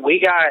mean,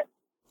 I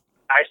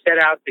set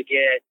out to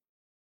get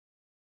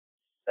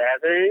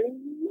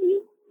 7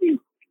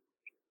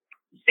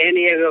 San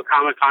Diego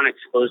Comic-Con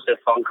exclusive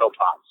Funko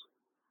Pops.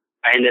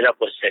 I ended up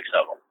with 6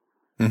 of them.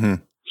 Mm-hmm.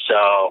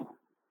 So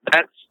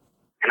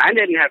and I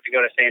didn't have to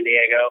go to San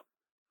Diego.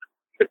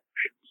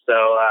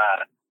 So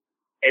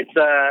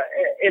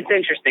it's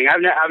interesting.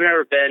 I've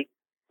never been.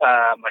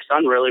 My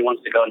son really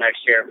wants to go next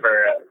year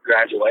for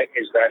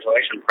his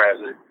graduation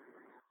present.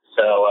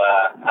 So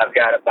I've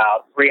got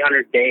about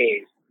 300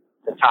 days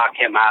to talk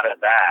him out of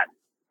that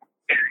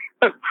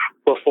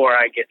before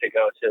I get to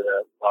go to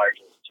the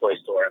largest toy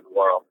store in the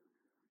world.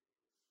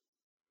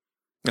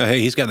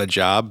 Hey, he's got a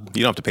job.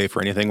 You don't have to pay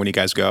for anything when you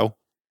guys go.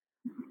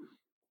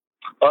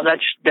 Oh,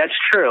 that's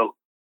true.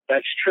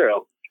 That's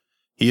true.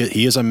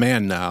 He is a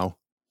man now,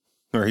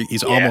 or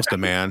he's almost a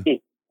man.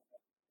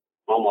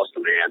 Almost a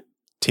man.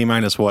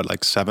 T-minus what,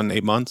 like 7,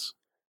 8 months?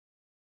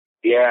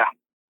 Yeah.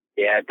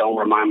 Don't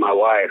remind my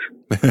wife.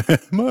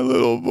 My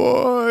little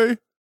boy.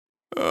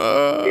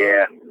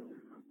 Yeah.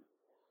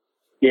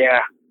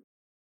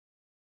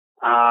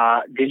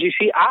 Did you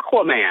see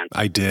Aquaman?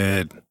 I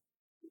did.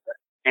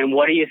 And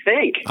what do you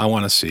think? I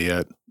want to see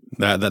it.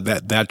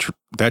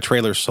 That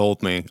trailer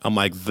sold me. I'm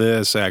like,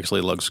 this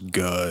actually looks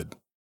good.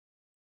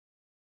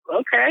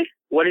 Okay.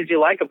 What did you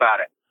like about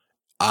it?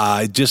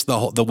 Just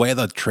the way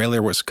the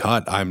trailer was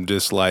cut. I'm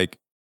just like,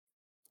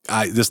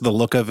 just the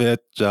look of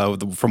it.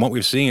 From what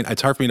we've seen,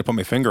 it's hard for me to put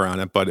my finger on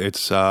it, but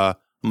it's. I'm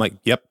like,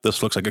 yep,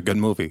 this looks like a good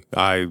movie.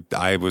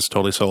 I was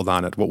totally sold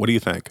on it. What do you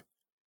think?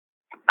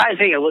 I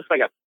think it looks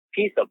like a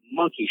piece of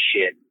monkey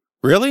shit.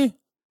 Really?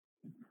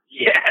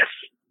 Yes.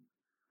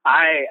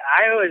 I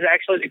was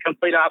actually the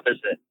complete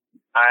opposite.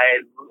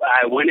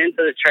 I went into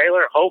the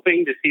trailer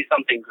hoping to see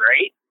something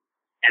great,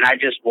 and I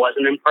just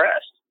wasn't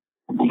impressed.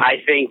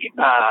 I think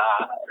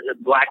the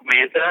Black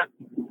Manta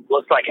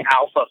looks like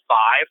Alpha 5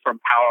 from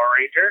Power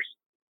Rangers.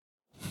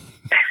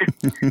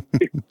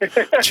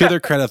 To their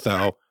credit,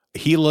 though,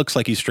 he looks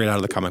like he's straight out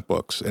of the comic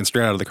books and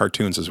straight out of the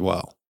cartoons as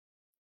well.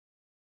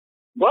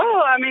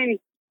 Well, I mean,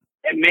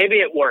 maybe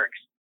it works.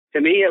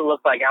 To me, it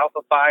looked like Alpha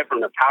 5 from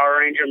the Power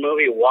Ranger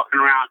movie walking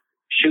around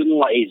shooting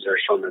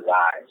lasers from his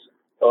eyes.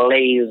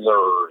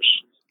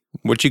 Lasers.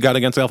 What you got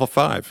against Alpha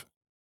 5?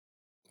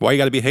 Why you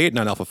got to be hating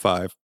on Alpha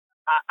 5?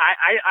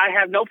 I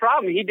have no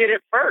problem. He did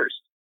it first.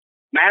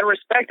 Mad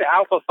respect to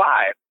Alpha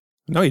 5.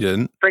 No, he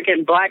didn't.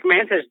 Freaking Black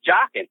Manta's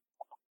jocking.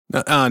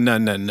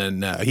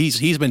 No.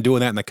 He's been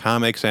doing that in the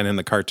comics and in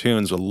the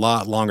cartoons a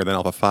lot longer than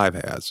Alpha 5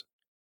 has.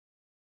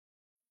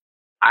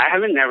 I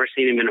haven't never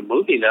seen him in a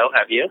movie, though.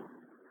 Have you?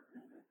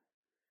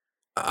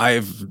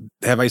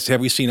 Have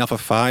we seen Alpha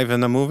 5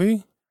 in the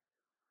movie?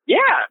 Yeah,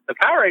 the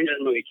Power Rangers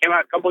movie came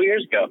out a couple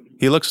years ago.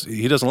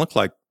 He doesn't look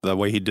like the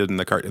way he did in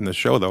the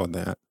show though in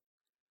that.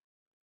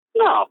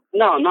 No.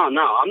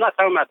 I'm not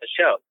talking about the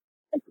show.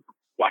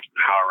 Watch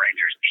Power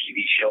Rangers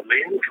TV show,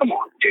 man. Come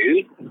on,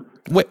 dude.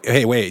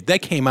 Wait.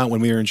 That came out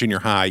when we were in junior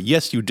high.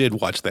 Yes, you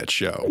did watch that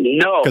show.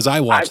 No. Because I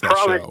watched that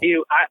show. I promise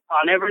you,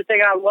 on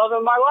everything I love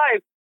in my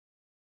life,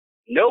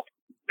 nope,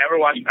 never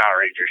watched Power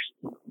Rangers.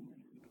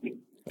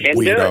 Can't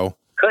Weirdo. do it.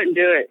 Couldn't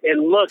do it. It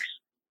looks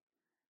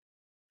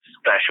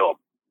special.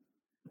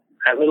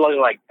 It looks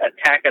like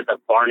Attack of the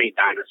Barney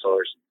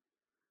dinosaurs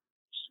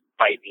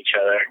fighting each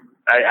other.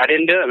 I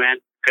didn't do it, man.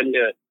 Couldn't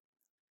do it.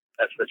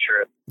 That's the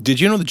truth. Did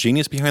you know the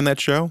genius behind that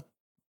show?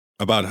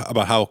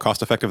 About how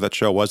cost effective that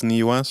show was in the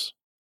U.S.?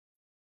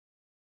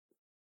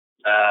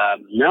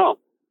 No.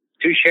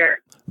 Do share.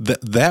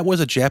 That was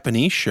a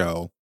Japanese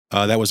show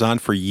that was on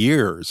for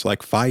years,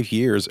 like 5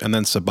 years, and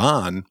then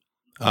Saban.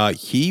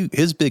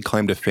 His big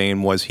claim to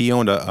fame was he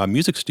owned a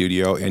music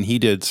studio and he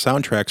did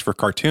soundtracks for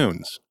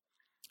cartoons.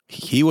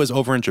 He was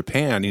over in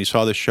Japan and he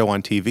saw this show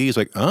on TV. He's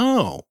like,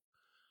 oh,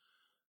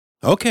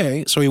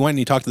 okay. So he went and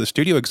he talked to the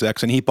studio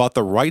execs and he bought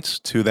the rights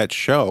to that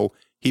show.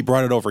 He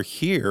brought it over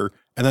here.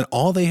 And then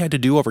all they had to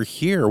do over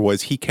here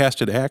was he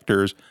casted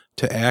actors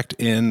to act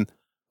in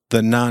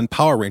the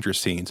non-Power Ranger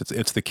scenes.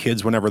 It's the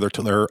kids whenever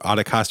they're out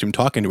of costume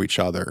talking to each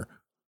other.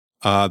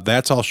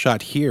 That's all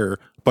shot here.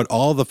 but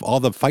all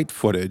the fight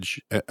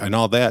footage and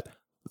all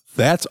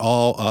that's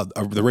all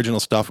the original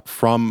stuff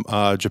from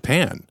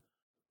Japan.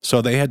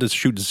 So they had to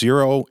shoot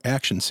 0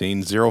 action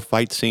scenes, 0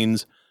 fight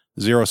scenes,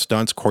 0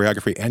 stunts,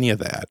 choreography, any of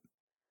that.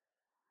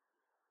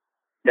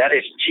 That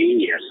is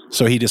genius.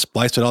 So he just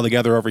spliced it all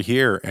together over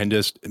here and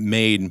just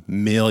made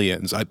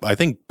millions. I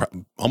think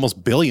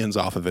almost billions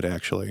off of it,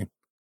 actually.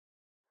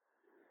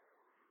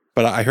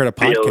 But I heard a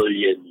podcast.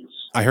 Billions.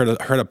 I heard a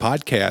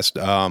podcast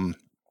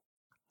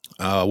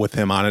with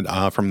him on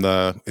it from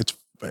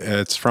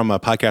it's from a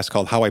podcast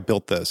called How I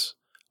Built This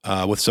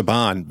with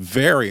Saban.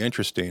 Very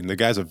interesting. The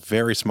guy's a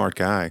very smart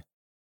guy.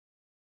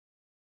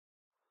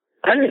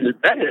 That is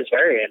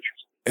very interesting.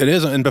 It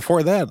is, and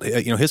before that,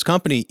 his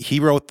company,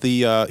 he wrote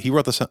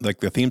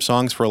the theme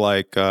songs for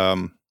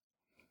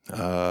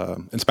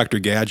Inspector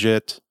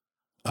Gadget,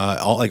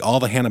 all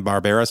the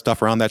Hanna-Barbera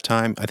stuff around that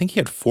time. I think he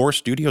had 4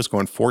 studios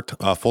going full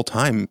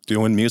time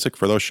doing music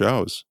for those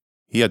shows.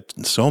 He had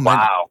so many.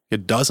 Wow. He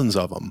had dozens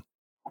of them.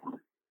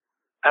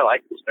 I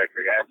like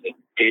Inspector Gadget.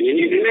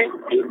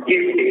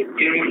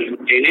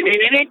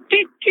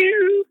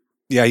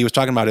 Yeah, he was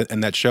talking about it in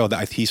that show.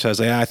 That he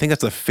says, "Yeah, I think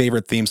that's the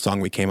favorite theme song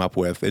we came up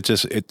with."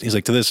 He's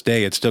like, to this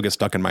day, it still gets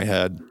stuck in my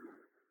head.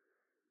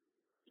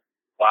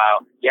 Wow.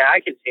 Yeah, I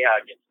can see how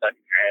it gets stuck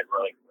in your head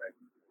really quick.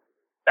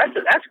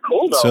 That's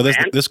cool though. So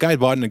man. this guy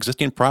bought an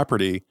existing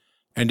property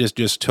and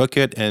just took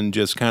it and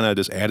just kind of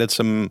just added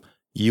some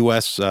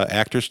U.S.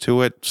 Actors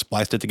to it,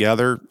 spliced it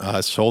together,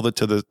 sold it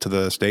to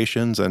the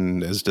stations,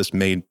 and has just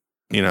made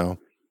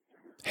what's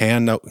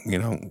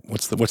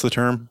the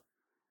term?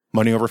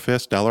 Money over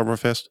fist, dollar over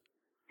fist.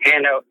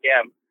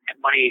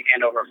 Money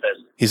hand over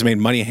fist. He's made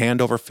money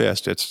hand over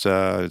fist.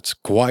 It's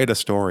quite a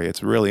story.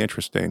 It's really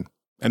interesting,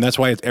 and that's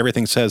why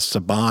everything says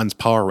Saban's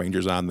Power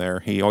Rangers on there.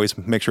 He always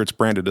makes sure it's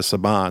branded as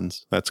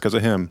Saban's. That's because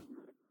of him.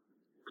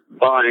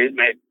 Well, and it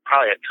made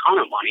probably a ton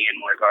of money in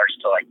regards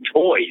to like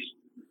toys.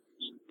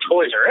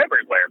 Toys are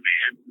everywhere,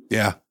 man.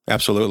 Yeah,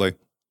 absolutely.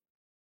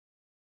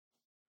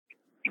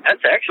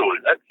 That's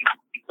excellent.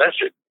 That's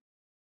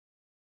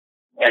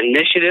an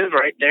initiative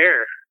right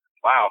there.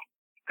 Wow,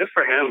 good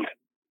for him.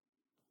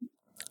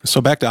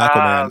 So back to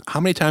Aquaman. How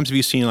many times have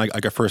you seen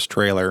like a first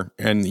trailer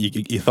and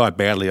you thought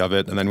badly of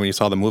it, and then when you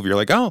saw the movie, you're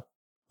like, oh,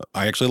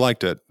 I actually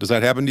liked it. Does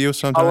that happen to you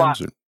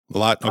sometimes? A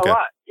lot. Okay. A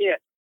lot.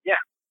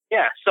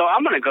 Yeah. So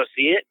I'm gonna go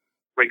see it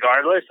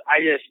regardless.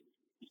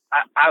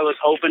 I was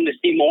hoping to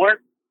see more,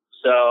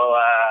 so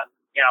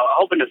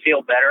hoping to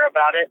feel better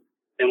about it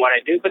than what I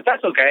do, but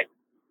that's okay.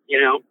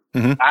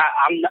 Mm-hmm.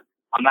 I'm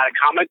not a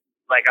comic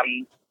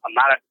I'm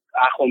not an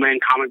Aquaman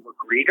comic book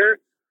reader.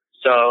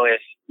 So if,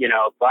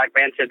 Black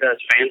Manta does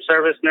fan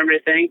service and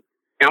everything,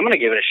 I'm going to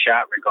give it a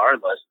shot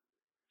regardless.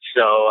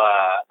 So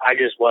I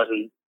just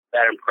wasn't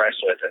that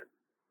impressed with it.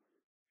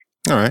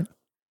 All right.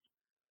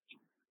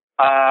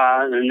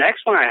 The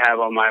next one I have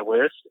on my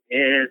list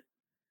is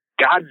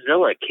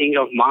Godzilla, King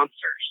of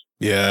Monsters.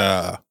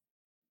 Yeah.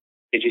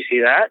 Did you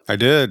see that? I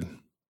did.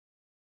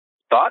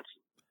 Thoughts?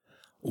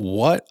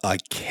 What a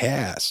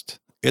cast.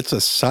 It's a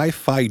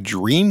sci-fi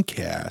dream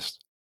cast.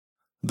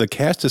 The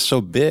cast is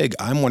so big,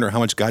 I'm wondering how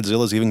much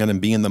Godzilla is even going to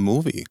be in the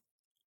movie.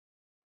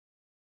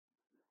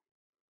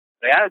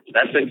 Yeah,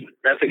 that's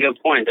a good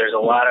point. There's a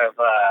lot of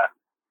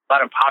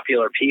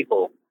popular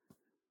people,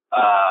 a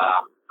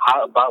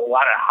lot of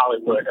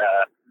Hollywood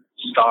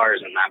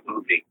stars in that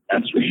movie.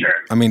 That's for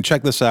sure. I mean,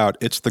 check this out.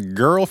 It's the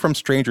girl from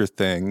Stranger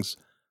Things,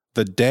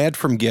 the dad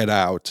from Get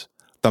Out,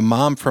 the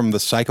mom from the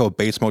Psycho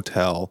Bates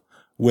Motel,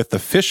 with the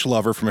fish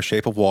lover from A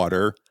Shape of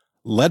Water,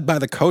 led by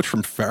the coach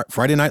from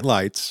Friday Night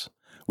Lights.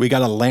 We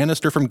got a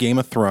Lannister from Game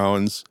of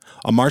Thrones,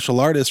 a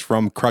martial artist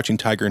from Crouching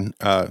Dragon,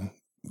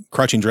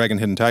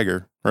 Hidden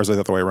Tiger. Or is it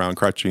the other way around?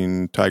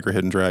 Crouching Tiger,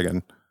 Hidden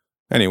Dragon.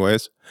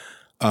 Anyways,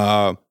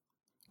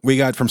 we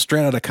got from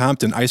Straight Outta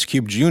Compton, Ice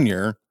Cube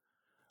Jr.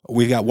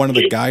 We've got one of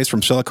the guys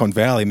from Silicon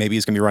Valley. Maybe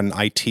he's going to be running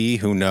IT.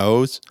 Who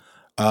knows?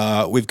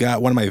 We've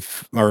got one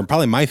of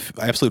probably my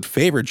absolute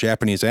favorite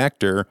Japanese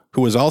actor,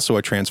 who was also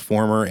a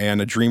Transformer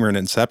and a dreamer in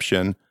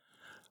Inception.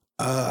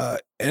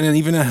 And then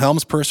even a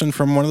Helms person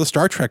from one of the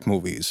Star Trek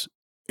movies.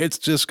 It's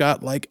just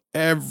got like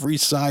every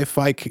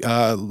sci-fi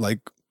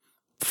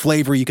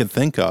flavor you could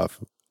think of.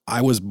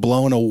 I was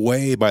blown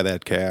away by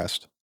that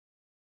cast.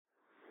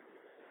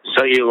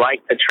 So you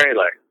like the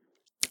trailer?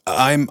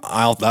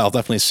 I'll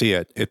definitely see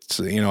it. It's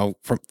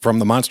from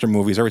the monster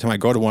movies. Every time I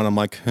go to one, I'm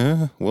like,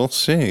 we'll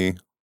see.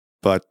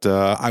 But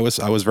I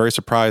was very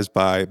surprised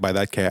by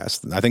that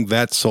cast. I think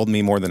that sold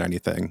me more than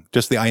anything.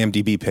 Just the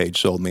IMDb page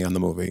sold me on the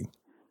movie.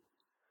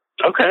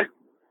 Okay.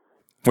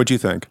 What'd you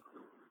think?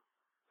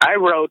 I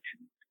wrote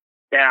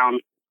down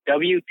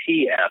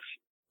WTF.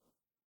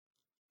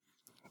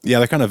 Yeah,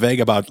 they're kind of vague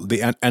about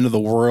the end of the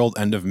world,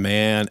 end of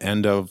man,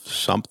 end of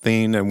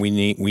something, and we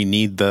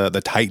need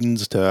the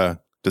Titans to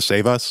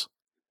save us.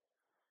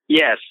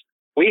 Yes,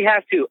 we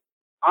have to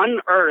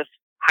unearth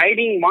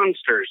hiding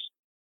monsters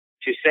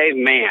to save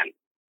man.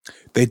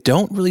 They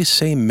don't really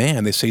say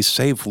man; they say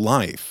save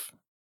life.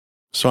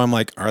 So I'm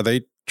like, are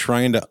they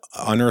trying to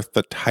unearth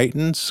the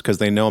Titans because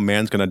they know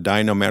man's going to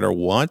die no matter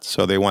what.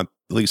 So they want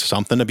at least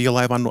something to be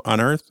alive on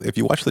Earth. If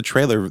you watch the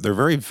trailer, they're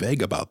very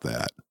vague about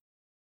that.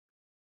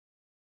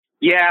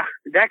 Yeah,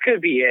 that could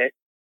be it.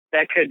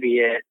 That could be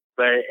it.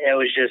 But it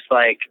was just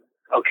like,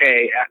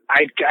 okay,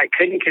 I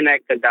couldn't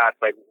connect the dots.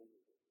 Like,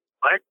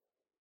 what?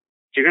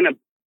 You're going to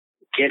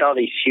get all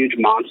these huge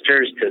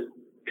monsters to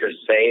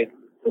save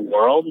the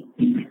world?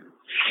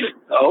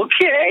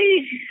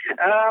 Okay.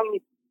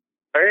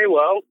 Very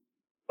well.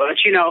 But,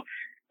 you know,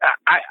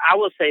 I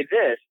will say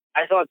this.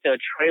 I thought the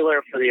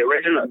trailer for not the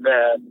original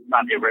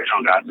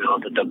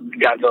Godzilla, but the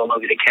Godzilla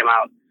movie that came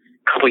out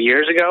a couple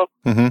years ago,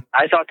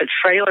 I thought the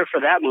trailer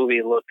for that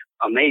movie looked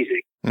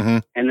amazing.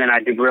 And then I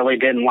really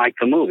didn't like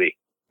the movie.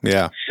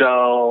 Yeah.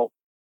 So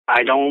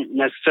I don't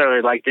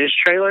necessarily like this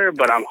trailer,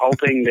 but I'm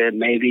hoping that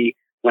maybe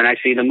when I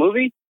see the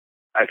movie,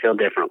 I feel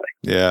differently.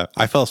 Yeah.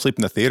 I fell asleep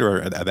in the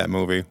theater at that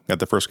movie, at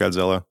the first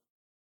Godzilla.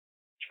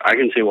 I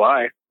can see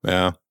why.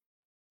 Yeah.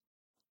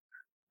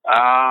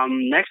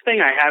 Next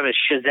thing I have is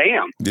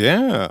Shazam.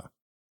 Yeah.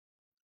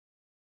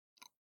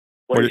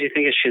 What did you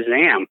think of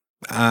Shazam?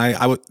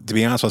 I would, to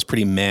be honest, I was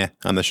pretty meh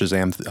on the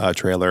Shazam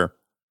trailer.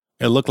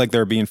 It looked like they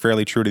were being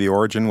fairly true to the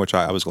origin, which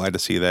I was glad to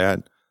see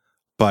that.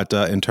 But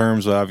in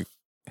terms of,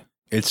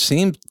 it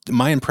seemed,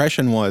 my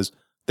impression was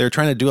they were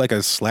trying to do like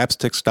a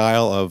slapstick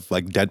style of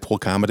like Deadpool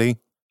comedy,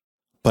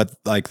 but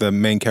like the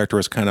main character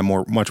was kind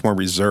of much more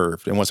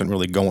reserved and wasn't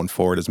really going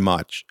for it as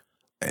much.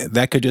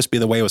 That could just be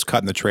the way it was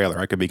cut in the trailer.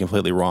 I could be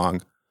completely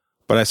wrong.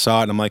 But I saw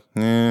it and I'm like,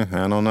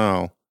 I don't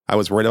know. I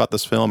was worried about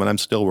this film and I'm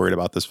still worried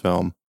about this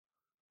film.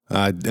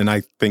 And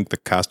I think the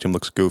costume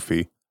looks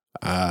goofy.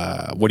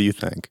 What do you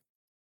think?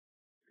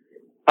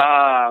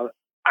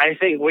 I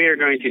think we are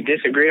going to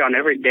disagree on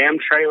every damn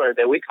trailer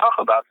that we talk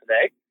about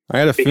today. I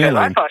had a feeling.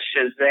 I thought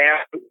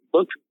Shazam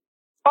looked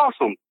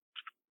awesome.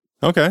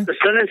 Okay. As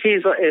soon as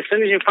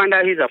you find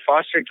out he's a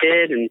foster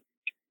kid and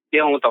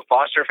dealing with a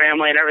foster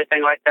family and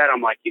everything like that,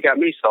 I'm like, you got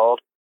me sold.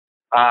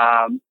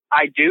 I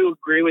do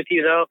agree with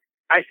you though.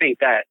 I think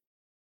that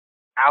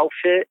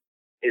outfit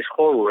is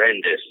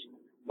horrendous.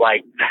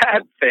 Like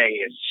that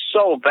thing is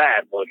so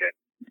bad looking.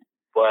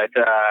 But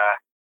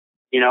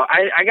you know,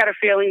 I got a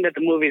feeling that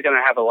the movie's going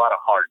to have a lot of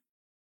heart.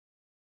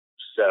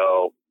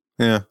 So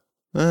yeah,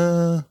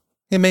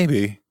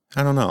 maybe.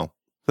 I don't know.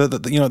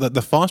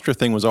 The foster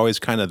thing was always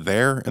kind of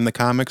there in the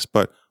comics,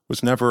 but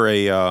was never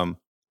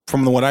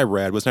from what I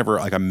read, was never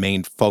like a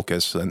main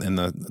focus in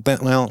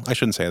well, I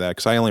shouldn't say that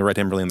because I only read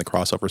him really in the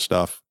crossover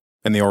stuff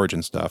and the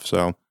origin stuff.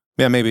 So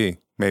yeah, maybe.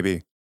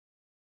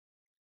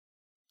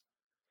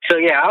 So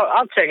yeah,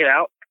 I'll check it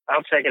out.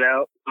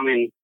 I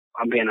mean,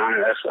 I'm being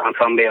honest. If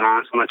I'm being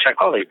honest, I'm gonna check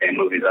all these damn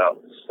movies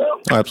out.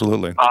 So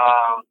absolutely.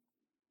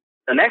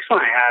 The next one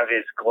I have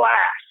is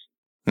Glass.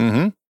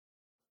 Mm-hmm.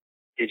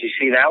 Did you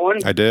see that one?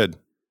 I did.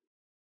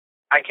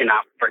 I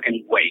cannot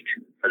freaking wait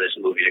for this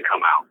movie to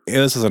come out. Yeah,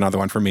 this is another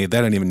one for me.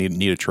 That didn't even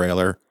need a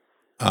trailer.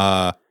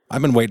 I've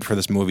been waiting for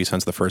this movie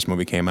since the first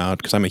movie came out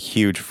because I'm a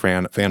huge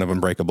fan of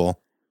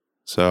Unbreakable.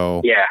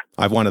 So yeah,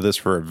 I've wanted this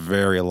for a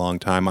very long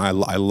time. I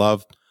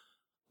love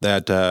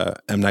that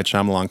M. Night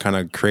Shyamalan kind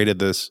of created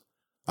this.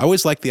 I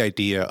always like the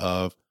idea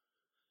of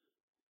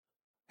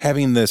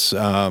having this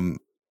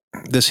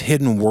this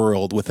hidden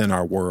world within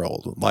our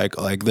world. Like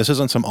this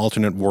isn't some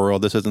alternate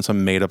world. This isn't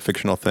some made up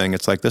fictional thing.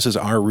 It's like this is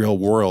our real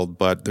world,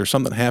 but there's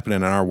something happening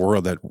in our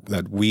world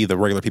that we, the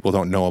regular people,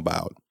 don't know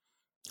about.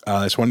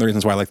 It's one of the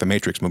reasons why I like the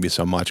Matrix movie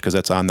so much because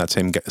it's on that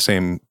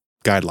same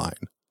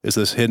guideline. Is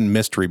this hidden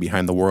mystery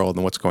behind the world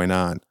and what's going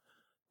on?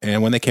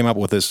 And when they came up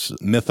with this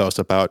mythos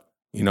about,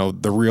 you know,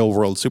 the real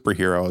world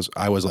superheroes,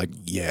 I was like,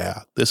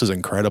 yeah, this is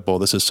incredible.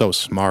 This is so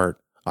smart.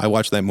 I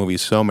watched that movie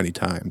so many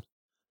times.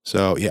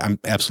 So yeah, I'm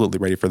absolutely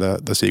ready for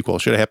the sequel.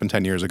 Should have happened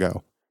 10 years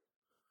ago.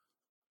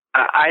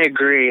 I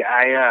agree.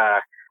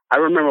 I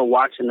remember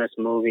watching this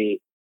movie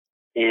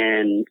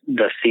in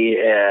the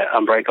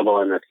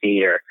Unbreakable in the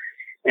theater,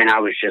 and I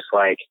was just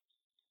like,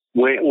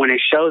 when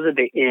it shows at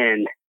the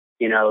end,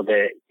 you know,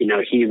 that, you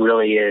know, he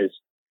really is,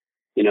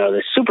 you know,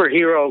 the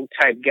superhero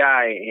type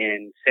guy,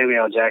 and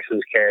Samuel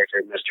Jackson's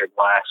character, Mr.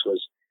 Glass,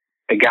 was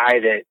the guy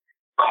that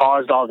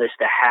caused all this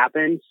to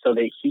happen so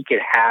that he could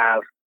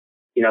have,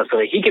 you know, so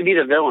that he could be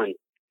the villain.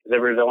 Because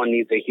every villain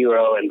needs a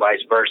hero and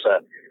vice versa.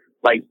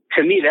 Like,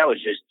 to me, that was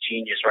just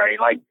genius writing.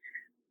 Like,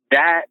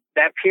 that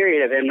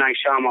period of M. Night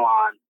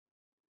Shyamalan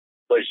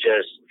was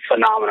just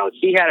phenomenal.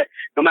 He had,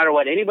 no matter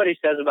what anybody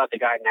says about the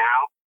guy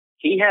now,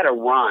 he had a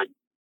run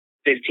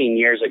 15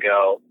 years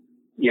ago,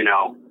 you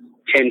know,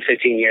 10,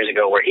 15 years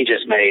ago, where he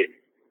just made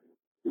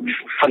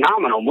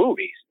phenomenal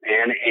movies.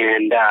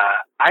 And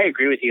I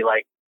agree with you.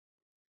 Like,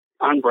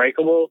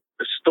 Unbreakable,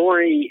 the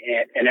story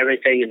and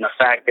everything, and the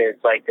fact that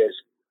it's like this,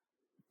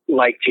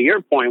 like to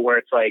your point, where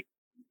it's like,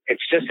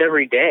 it's just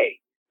every day,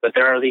 but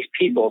there are these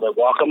people that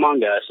walk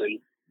among us, and,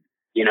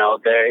 you know,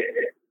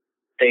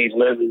 they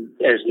live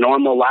as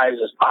normal lives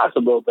as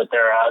possible, but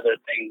there are other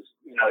things,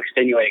 you know,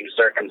 extenuating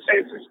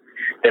circumstances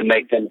that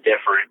make them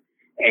different.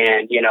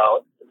 And, you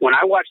know, when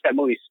I watched that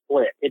movie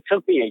Split, it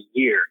took me a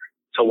year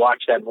to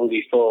watch that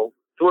movie full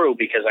through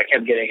because I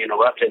kept getting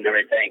interrupted and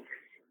everything.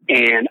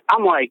 And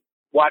I'm like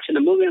watching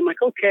the movie. I'm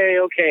like, okay.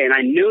 And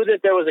I knew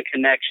that there was a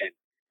connection,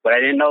 but I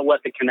didn't know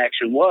what the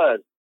connection was.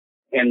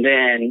 And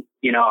then,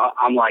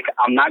 I'm like,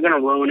 I'm not going to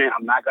ruin it.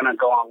 I'm not going to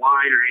go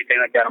online or anything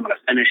like that. I'm going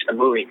to finish the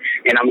movie.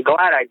 And I'm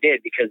glad I did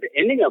because the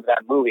ending of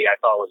that movie I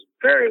thought was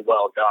very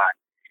well done.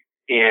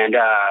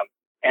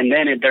 And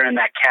then they're in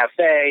that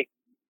cafe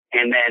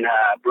and then,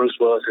 Bruce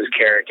Willis's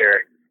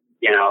character,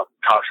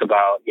 talks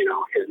about,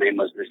 his name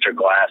was Mr.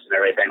 Glass and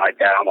everything like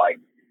that. I'm like,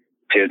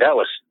 dude, that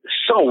was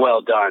so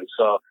well done.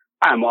 So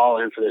I'm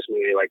all in for this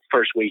movie. Like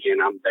first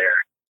weekend, I'm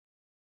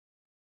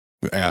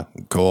there. Yeah,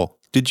 cool.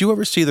 Did you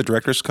ever see the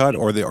director's cut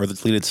or the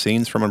deleted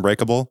scenes from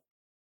Unbreakable?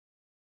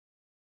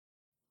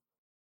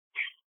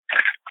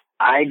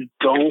 I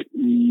don't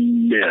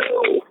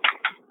know.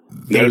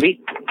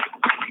 Maybe.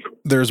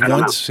 There's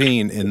one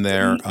scene in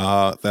there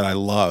that I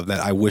love that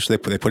I wish they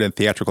put in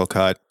theatrical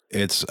cut.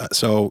 It's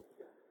so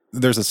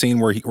there's a scene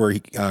where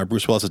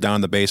Bruce Willis is down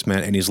in the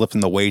basement and he's lifting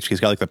the weights. He's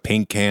got like the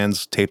paint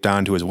cans taped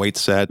onto his weight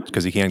set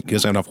because he doesn't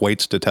have enough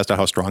weights to test out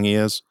how strong he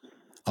is.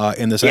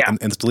 In this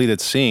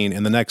deleted scene,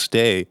 and the next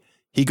day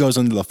he goes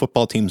into the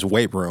football team's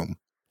weight room.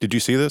 Did you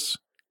see this?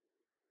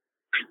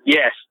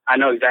 Yes, I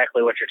know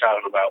exactly what you're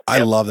talking about. I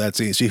love that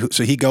scene.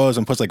 So he goes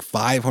and puts like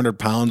 500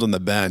 pounds on the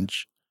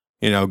bench.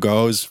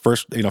 Goes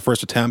first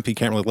attempt, he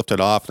can't really lift it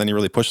off. Then he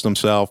really pushes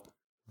himself,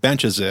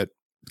 benches it,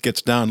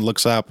 gets down,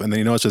 looks up, and then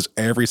he notices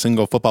every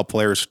single football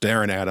player is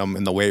staring at him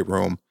in the weight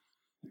room.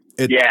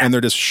 And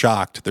they're just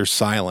shocked. They're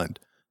silent.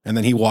 And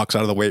then he walks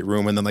out of the weight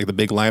room, and then like the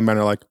big linemen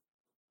are like,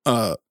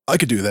 I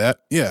could do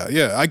that.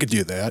 Yeah, I could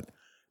do that.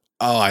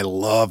 Oh, I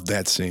love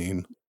that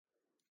scene.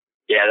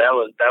 Yeah, that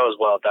was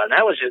well done.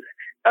 That was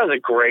a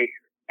great,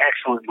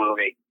 excellent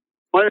movie.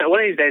 One of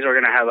these days we're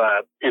going to have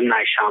a M.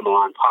 Night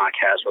Shyamalan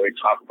podcast where we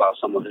talk about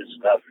some of his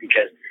stuff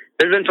because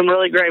there's been some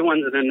really great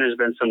ones and then there's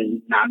been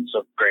some not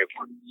so great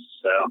ones.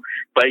 So,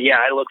 but yeah,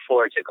 I look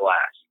forward to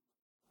Glass.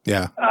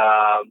 Yeah.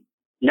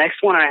 Next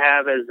one I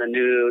have is the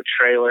new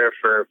trailer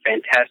for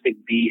Fantastic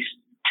Beasts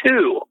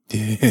 2,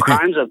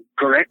 Crimes of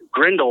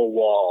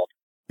Grindelwald.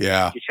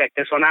 Yeah. Did you check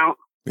this one out?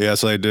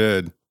 Yes, I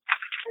did.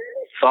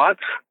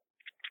 Thoughts?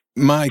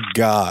 My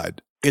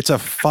God, it's a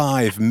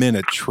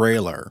 5-minute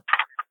trailer.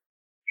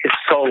 It's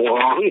so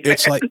long.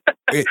 It's like,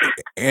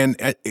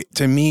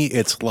 to me,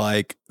 it's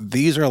like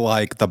these are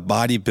like the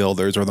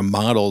bodybuilders or the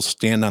models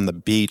stand on the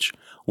beach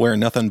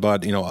wearing nothing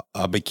but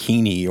a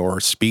bikini or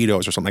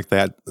Speedos or something like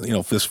that.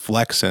 Just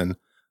flexing,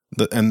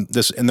 and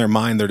just in their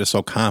mind they're just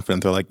so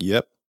confident. They're like,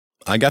 "Yep,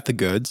 I got the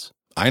goods.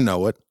 I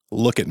know it.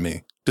 Look at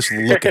me. Just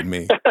look at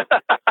me."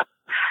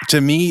 To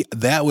me,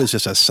 that was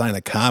just a sign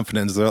of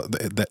confidence.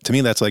 To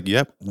me, that's like,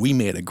 "Yep, we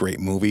made a great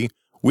movie.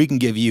 We can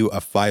give you a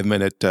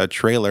 5-minute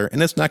trailer,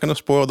 and it's not going to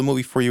spoil the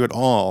movie for you at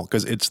all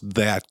because it's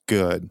that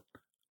good."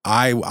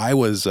 I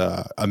was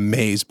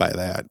amazed by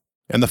that.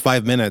 And the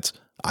 5 minutes,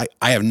 I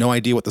have no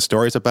idea what the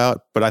story's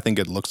about, but I think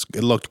it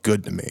looked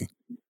good to me.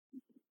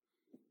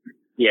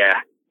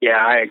 Yeah,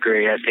 I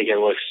agree. I think it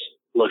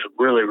looks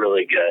really,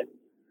 really good.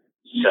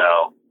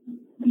 So,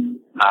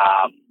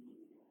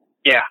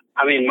 yeah,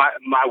 I mean,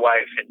 my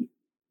wife and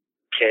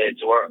kids,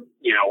 we're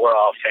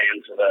all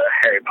fans of the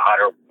Harry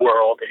Potter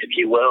world, if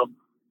you will.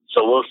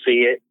 So we'll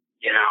see it,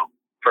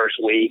 first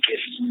week.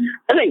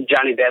 I think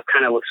Johnny Depp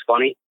kind of looks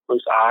funny,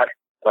 looks odd,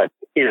 but,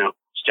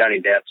 it's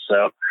Johnny Depp.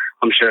 So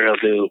I'm sure he'll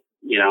do,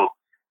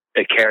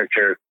 the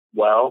character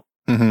well.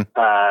 Mm-hmm.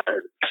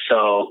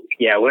 So,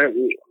 yeah, we're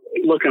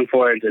looking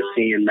forward to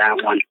seeing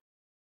that one.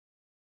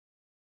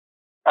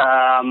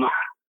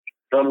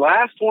 The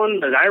last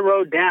one that I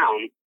wrote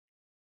down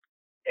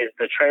is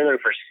the trailer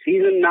for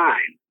season 9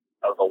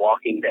 of The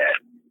Walking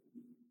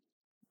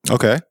Dead.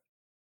 Okay.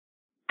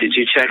 Did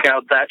you check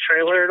out that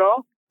trailer at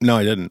all? No,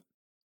 I didn't.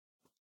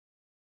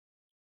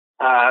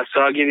 So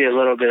I'll give you a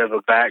little bit of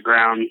a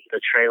background. The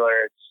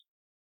trailer, it's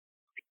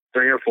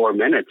 3 or 4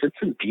 minutes. It's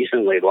a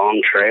decently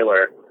long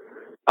trailer.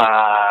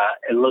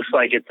 It looks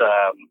like it's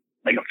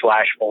like a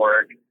flash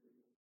forward.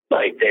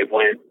 Like they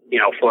went,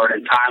 forward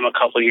in time a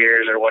couple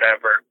years or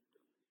whatever,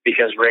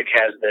 because Rick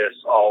has this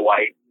all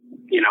white,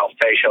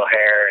 facial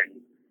hair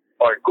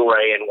or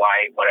gray and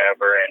white,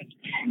 whatever. And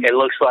it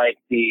looks like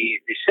the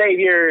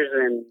saviors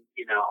and,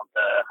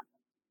 the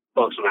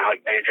folks from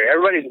Alexandria,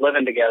 everybody's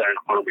living together in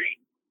harmony,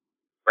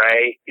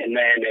 right? And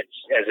then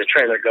as the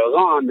trailer goes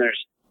on,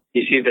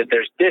 you see that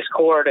there's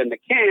discord in the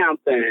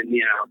camp and,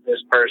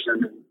 this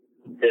person,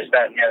 this,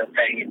 that, and the other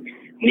thing. And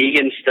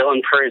Negan's still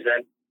in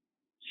prison.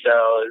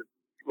 So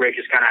Rick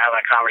is kind of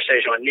having a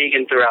conversation with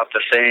Negan throughout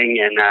the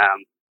thing. And,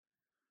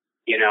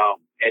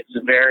 it's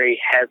very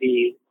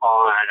heavy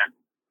on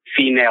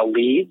female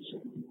leads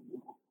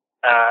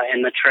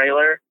in the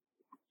trailer.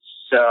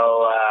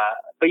 So,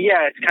 but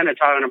yeah, it's kind of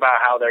talking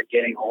about how they're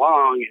getting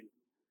along and,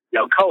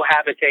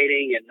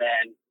 cohabitating, and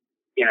then,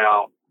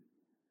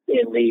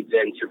 it leads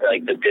into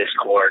like the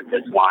discord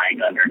that's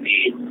lying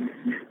underneath.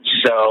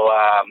 So,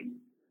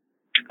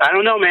 I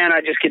don't know, man. I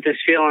just get this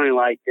feeling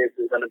like this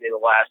is going to be the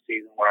last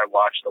season where I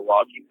watch The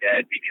Walking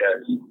Dead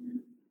because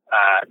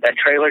that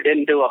trailer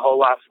didn't do a whole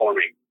lot for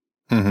me.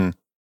 Mm-hmm.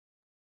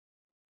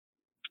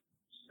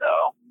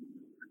 So,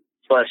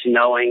 plus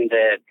knowing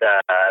that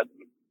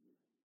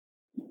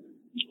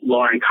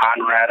Lauren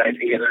Conrad, I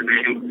think is her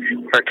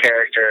name, her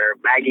character,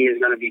 Maggie, is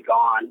going to be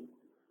gone.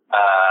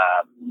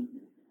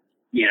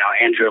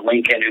 Andrew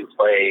Lincoln, who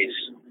plays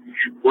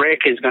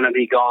Rick, is going to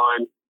be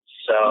gone.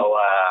 So,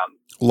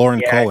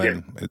 Lauren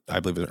Cohen, I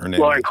believe is her name.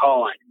 Lauren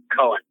Cohen.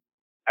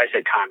 I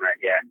said Conrad,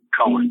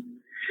 Cohen.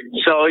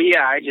 So,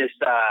 yeah, I just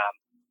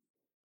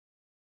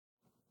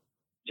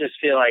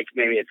feel like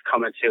maybe it's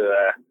coming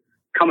to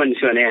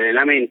an end. And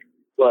I mean,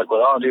 look,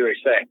 with all due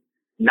respect,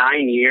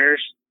 9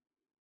 years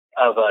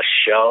of a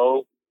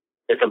show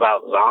that's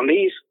about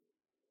zombies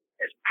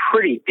is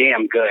pretty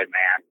damn good,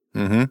 man.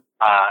 Mm-hmm.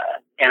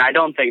 And I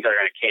don't think they're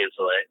going to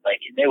cancel it. Like,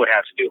 they would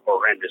have to do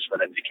horrendous for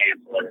them to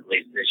cancel it, at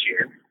least this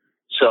year.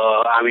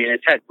 So, I mean,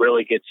 it's had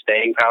really good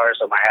staying power,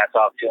 so my hat's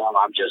off to them.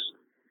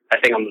 I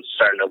think I'm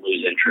starting to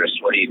lose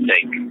interest. What do you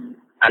think?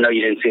 I know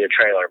you didn't see the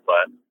trailer,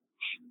 but...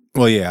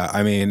 Well, yeah,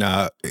 I mean,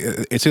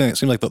 it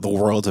seems like the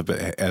world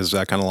has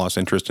kind of lost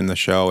interest in the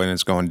show, and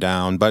it's going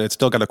down, but it's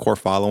still got a core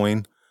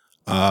following.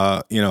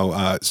 A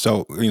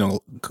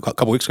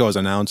couple weeks ago it was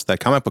announced that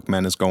Comic Book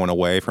Men is going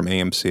away from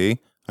AMC.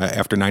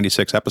 After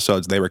 96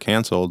 episodes, they were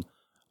canceled.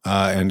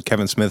 And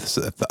Kevin Smith,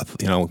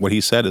 what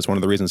he said is one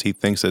of the reasons he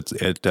thinks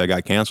it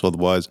got canceled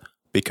was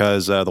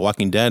because The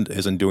Walking Dead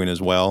isn't doing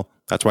as well.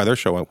 That's why their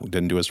show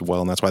didn't do as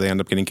well, and that's why they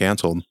ended up getting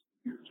canceled.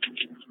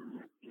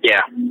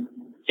 Yeah,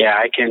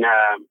 I can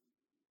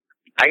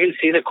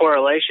see the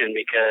correlation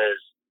because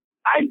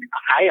I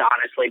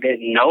honestly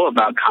didn't know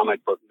about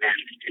Comic Book Men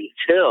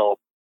until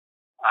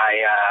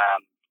I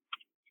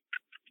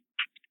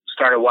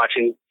started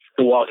watching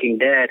The Walking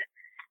Dead.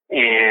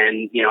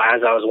 And,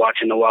 as I was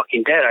watching The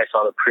Walking Dead, I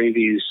saw the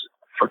previews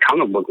for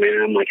Comic Book Man,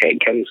 and I'm like, hey,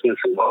 Kevin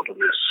Smith's involved in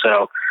this,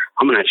 so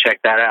I'm going to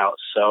check that out.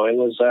 So it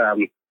was,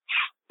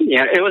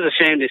 it was a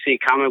shame to see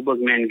Comic Book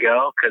Men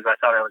go, because I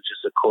thought it was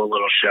just a cool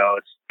little show.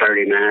 It's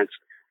 30 minutes.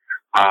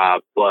 I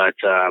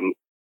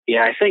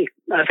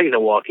think The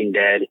Walking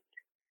Dead,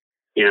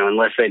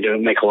 unless they do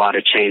make a lot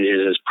of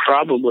changes, is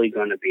probably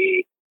going to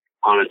be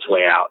on its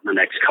way out in the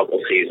next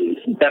couple seasons.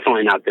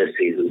 Definitely not this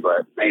season,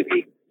 but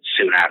maybe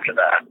soon after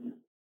that.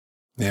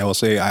 Yeah, we'll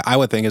see. I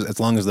would think as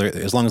long as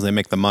they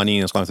make the money,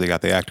 and as long as they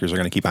got the actors, they're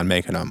going to keep on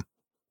making them.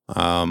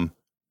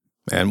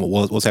 And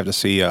we'll just have to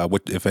see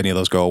if any of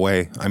those go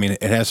away. I mean,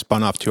 it has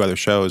spun off 2 other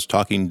shows,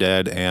 Talking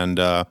Dead and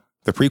the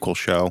prequel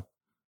show.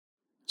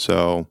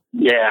 So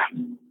yeah,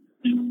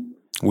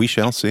 we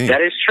shall see.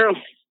 That is true.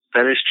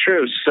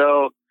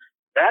 So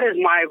that is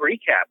my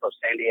recap of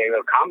San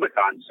Diego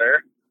Comic-Con,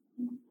 sir.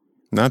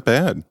 Not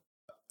bad.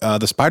 The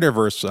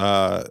Spiderverse,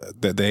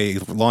 that they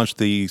launched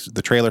the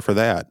trailer for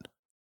that.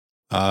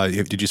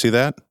 Did you see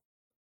that?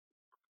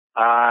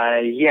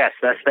 Yes,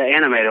 that's the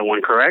animated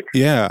one, correct?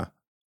 Yeah.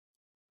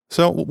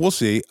 So we'll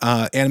see.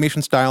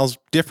 Animation style's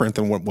different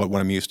than what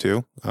I'm used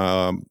to.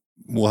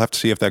 We'll have to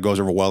see if that goes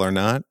over well or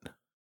not.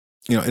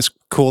 It's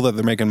cool that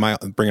they're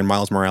bringing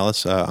Miles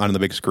Morales onto the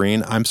big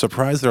screen. I'm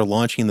surprised they're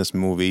launching this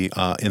movie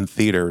in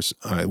theaters.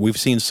 We've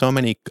seen so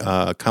many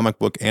comic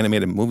book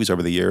animated movies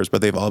over the years,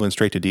 but they've all been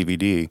straight to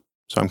DVD.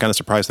 So I'm kind of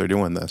surprised they're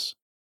doing this.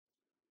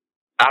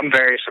 I'm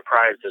very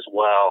surprised as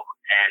well.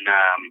 And,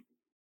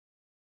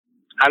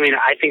 I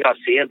think I'll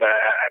see it, but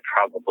I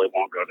probably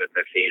won't go to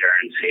the theater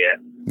and see it.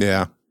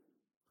 Yeah.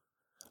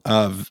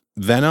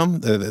 Venom,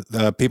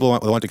 the people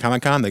that went to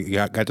Comic-Con, they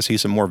got to see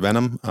some more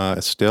Venom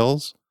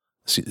stills.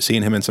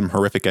 Seeing him in some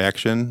horrific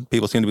action.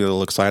 People seem to be a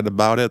little excited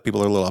about it.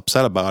 People are a little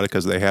upset about it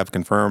because they have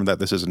confirmed that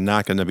this is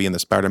not going to be in the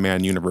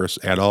Spider-Man universe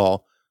at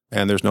all.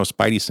 And there's no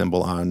Spidey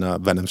symbol on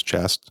Venom's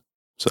chest.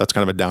 So that's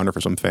kind of a downer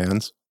for some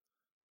fans.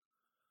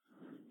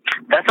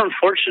 That's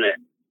unfortunate.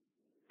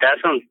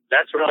 That's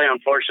really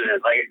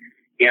unfortunate.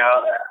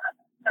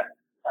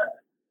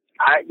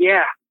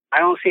 I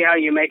don't see how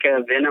you make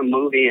a Venom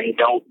movie and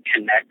don't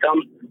connect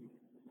them.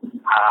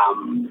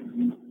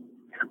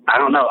 I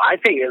don't know. I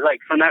think it's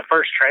from that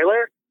first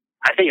trailer,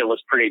 I think it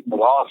looks pretty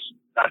gloss.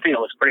 I think it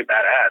looks pretty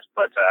badass,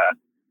 but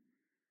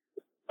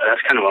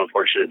that's kind of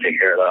unfortunate to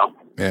hear, though.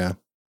 Yeah.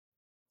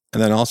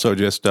 And then also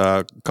just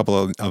a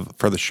couple of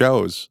for the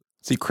shows.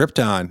 See,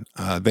 Krypton,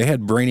 they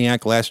had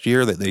Brainiac last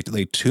year. That they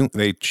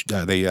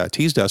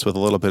teased us with a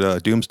little bit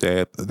of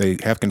Doomsday. They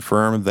have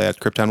confirmed that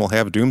Krypton will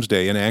have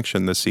Doomsday in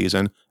action this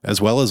season,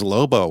 as well as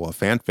Lobo, a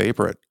fan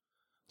favorite.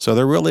 So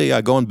they're really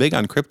going big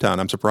on Krypton.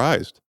 I'm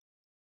surprised.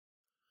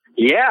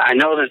 Yeah, I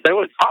know that there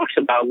was talks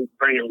about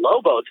bringing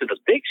Lobo to the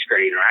big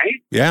screen,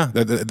 right? Yeah,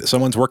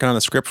 someone's working on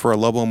a script for a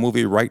Lobo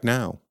movie right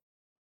now.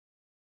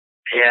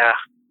 Yeah.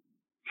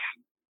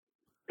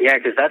 Yeah,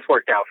 because that's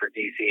worked out for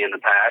DC in the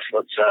past.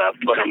 Let's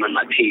put them in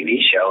a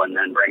TV show and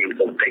then bring them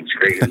to the big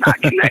screen and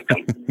not connect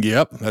them.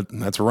 Yep,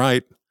 that's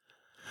right.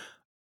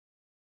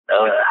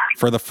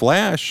 For The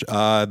Flash,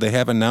 they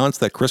have announced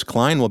that Chris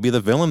Klein will be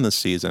the villain this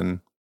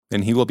season,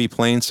 and he will be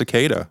playing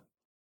Cicada.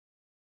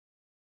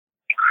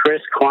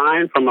 Chris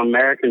Klein from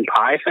American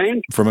Pie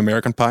fame? From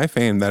American Pie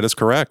fame, that is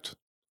correct.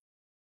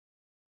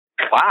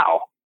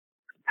 Wow.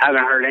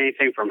 haven't heard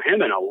anything from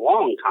him in a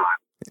long time.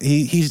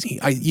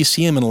 You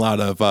see him in a lot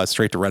of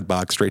straight to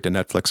Redbox, straight to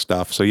Netflix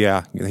stuff. So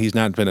yeah, he's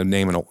not been a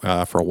name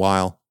for a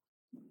while.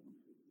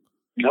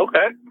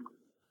 Okay.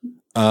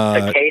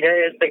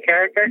 Takeda is the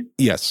character?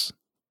 Yes.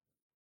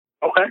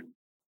 Okay.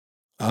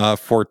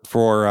 For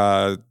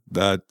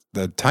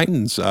the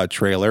Titans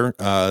trailer,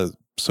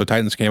 so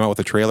Titans came out with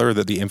a trailer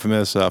that the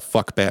infamous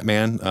 "fuck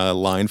Batman"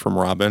 line from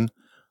Robin.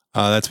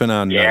 That's been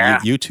on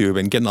YouTube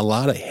and getting a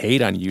lot of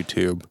hate on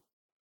YouTube.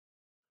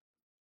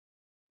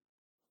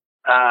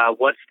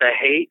 What's the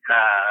hate?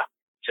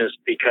 Just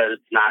because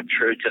it's not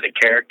true to the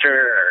character?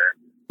 Or?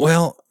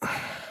 Well,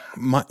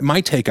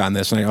 my take on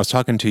this, and I was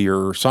talking to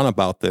your son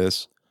about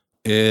this,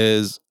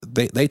 is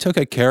they took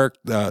a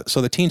character. So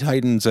the Teen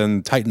Titans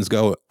and Titans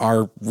Go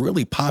are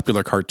really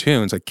popular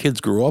cartoons that kids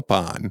grew up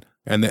on,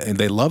 and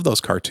they love those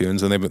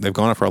cartoons, and they've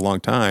gone on for a long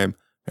time.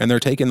 And they're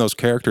taking those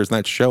characters in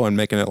that show and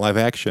making it live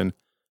action,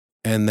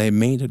 and they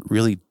made it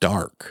really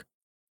dark.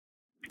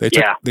 They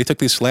took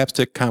these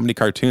slapstick comedy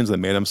cartoons that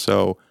made them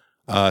so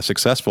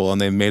successful, and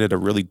they made it a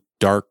really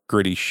dark,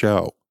 gritty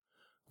show,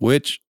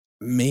 which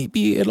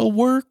maybe it'll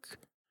work.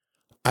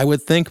 I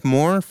would think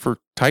more for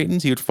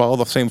Titans, you'd follow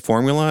the same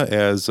formula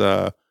as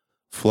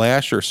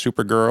Flash or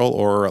Supergirl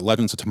or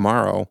Legends of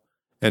Tomorrow,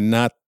 and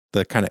not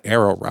the kind of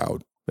Arrow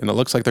route. And it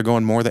looks like they're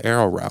going more the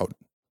Arrow route.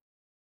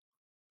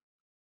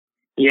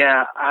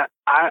 Yeah,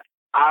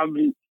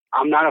 I'm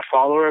not a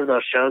follower of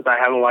those shows. I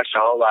haven't watched a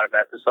whole lot of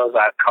episodes.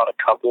 I've caught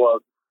a couple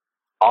of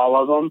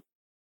all of them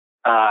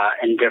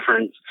in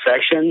different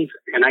sections,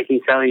 and I can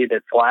tell you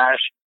that Flash,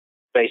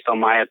 based on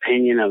my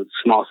opinion of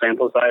small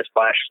sample size,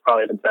 Flash is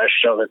probably the best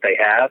show that they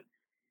have.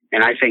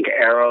 And I think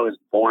Arrow is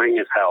boring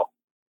as hell.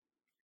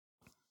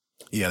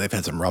 Yeah, they've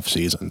had some rough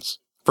seasons.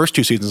 First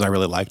 2 seasons, I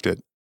really liked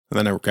it. And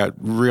then it got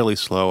really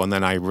slow, and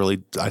then I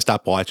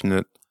stopped watching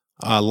it.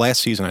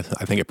 Last season, I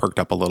think it perked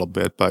up a little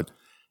bit, but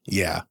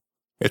yeah,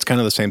 it's kind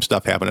of the same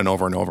stuff happening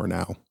over and over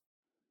now.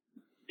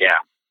 Yeah.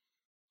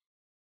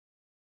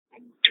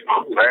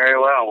 Very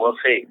well. We'll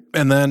see.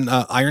 And then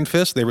Iron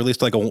Fist, they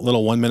released like a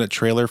little 1-minute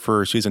trailer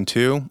for season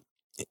 2.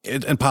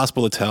 It's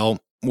impossible to tell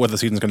what the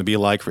season's going to be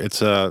like.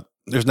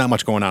 There's not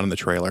much going on in the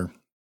trailer.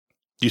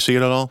 Do you see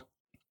it at all?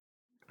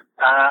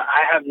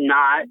 I have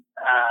not,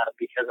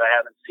 because I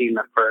haven't seen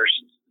the first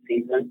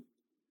season.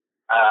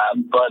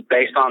 But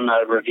based on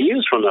the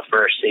reviews from the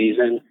first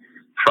season,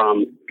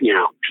 from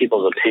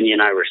people's opinion,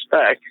 I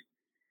respect.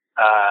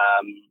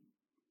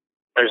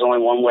 There's only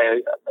one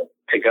way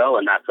to go,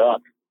 and that's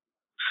up.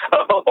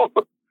 So,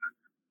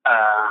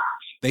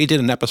 they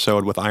did an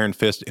episode with Iron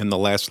Fist in the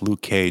last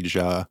Luke Cage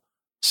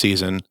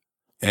season,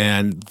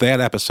 and that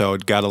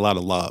episode got a lot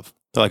of love.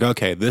 They're like,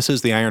 okay, this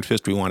is the Iron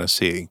Fist we want to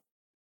see.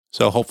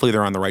 So hopefully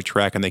they're on the right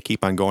track and they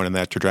keep on going in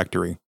that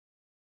trajectory.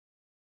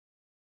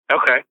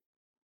 Okay.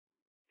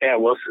 Yeah,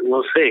 we'll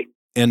see.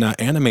 In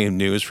anime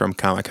news from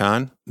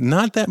Comic-Con,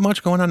 not that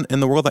much going on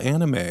in the world of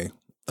anime.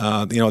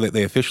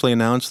 They officially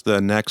announced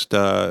the next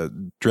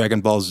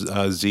Dragon Ball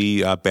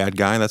Z bad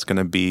guy. That's going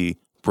to be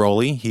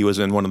Broly. He was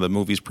in one of the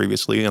movies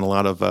previously, and a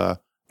lot of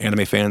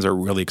anime fans are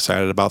really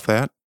excited about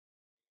that.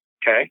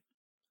 Okay.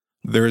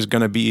 There's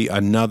going to be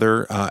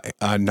another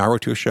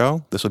Naruto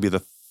show. This will be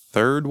the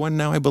 3rd one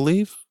now, I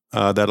believe.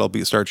 That'll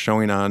start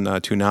showing on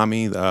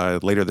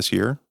Toonami later this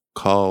year,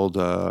 called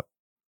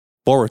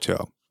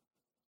Boruto.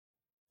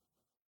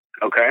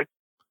 Okay.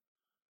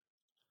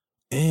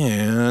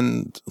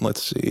 And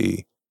let's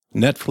see.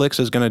 Netflix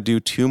is going to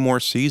do 2 more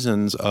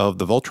seasons of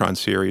the Voltron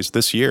series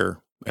this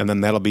year, and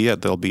then that'll be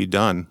it. They'll be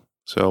done.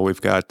 So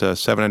we've got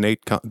 7 and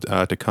 8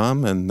 to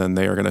come, and then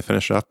they are going to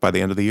finish up by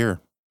the end of the year.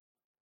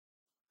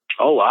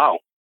 Oh, wow.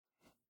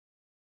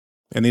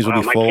 And these will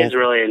be full. My kids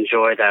really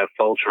enjoy that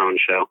Voltron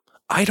show.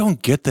 I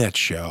don't get that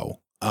show.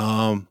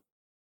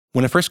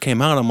 When it first came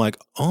out, I'm like,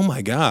 oh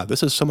my God,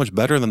 this is so much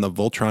better than the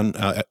Voltron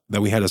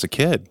that we had as a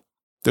kid.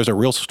 There's a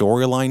real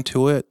storyline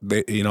to it.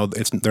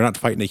 They're not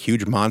fighting a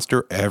huge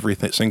monster every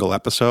single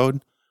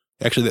episode.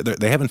 Actually,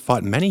 they haven't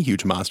fought many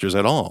huge monsters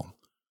at all.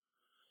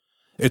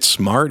 It's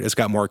smart. It's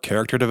got more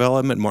character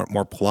development,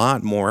 more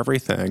plot, more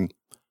everything.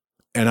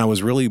 And I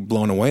was really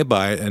blown away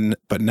by it.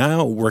 But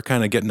now we're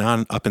kind of getting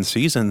on up in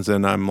seasons,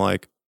 and I'm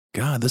like,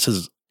 God,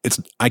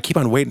 I keep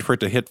on waiting for it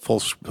to hit full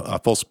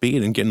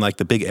speed and getting like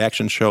the big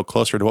action show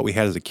closer to what we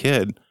had as a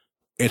kid.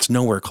 It's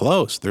nowhere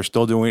close. They're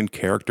still doing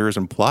characters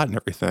and plot and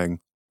everything.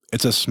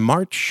 It's a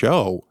smart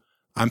show.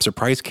 I'm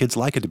surprised kids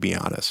like it, to be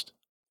honest,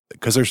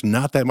 because there's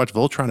not that much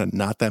Voltron and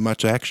not that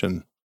much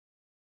action.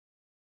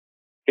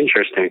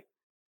 Interesting.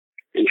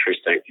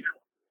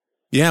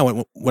 Yeah,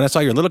 when I saw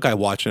your little guy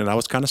watching it, I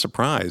was kind of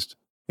surprised.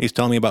 He's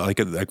telling me about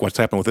like what's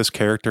happened with this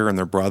character and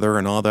their brother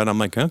and all that. I'm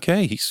like,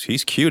 okay,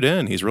 he's cued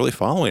in. He's really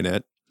following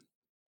it.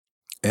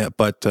 Yeah,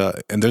 but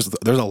there's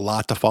a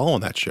lot to follow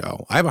in that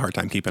show. I have a hard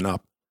time keeping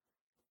up.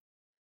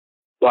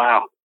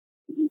 Wow.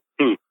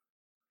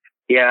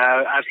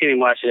 Yeah, I've seen him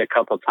watch it a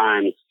couple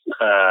times.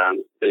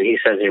 He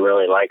says he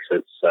really likes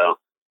it, so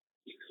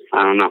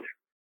I don't know.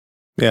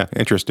 Yeah,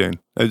 interesting.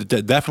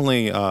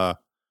 Definitely a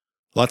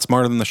lot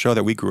smarter than the show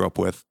that we grew up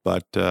with,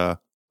 but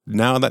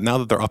Now that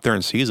they're up there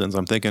in seasons,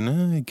 I'm thinking,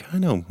 I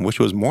kind of wish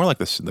it was more like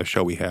the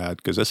show we had,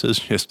 because this is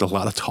just a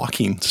lot of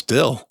talking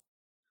still.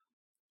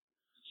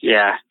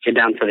 Yeah, get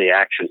down to the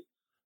action.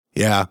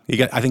 Yeah,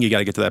 I think you got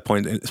to get to that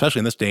point, especially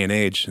in this day and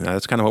age.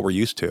 That's kind of what we're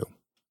used to.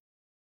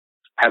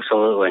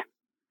 Absolutely.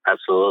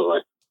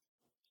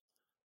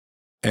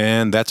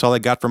 And that's all I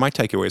got for my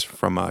takeaways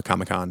from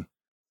Comic-Con.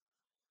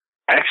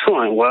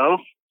 Excellent. Well,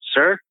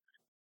 sir,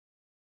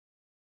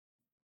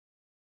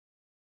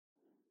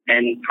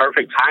 and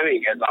perfect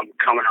timing as I'm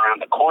coming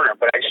around the corner,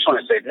 but I just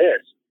want to say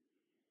this.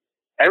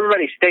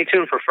 Everybody stay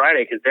tuned for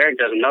Friday, because Derek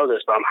doesn't know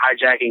this, but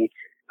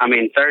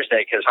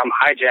Thursday, because I'm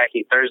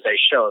hijacking Thursday's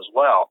show as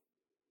well.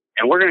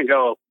 And we're going to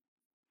go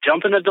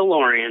jump in the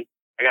DeLorean.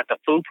 I got the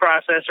food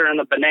processor and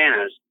the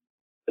bananas,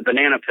 the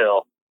banana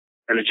pill.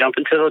 We're going to jump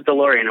into the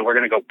DeLorean, and we're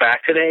going to go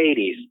back to the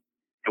 80s,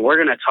 and we're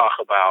going to talk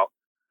about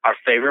our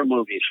favorite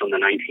movies from the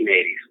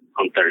 1980s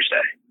on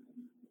Thursday.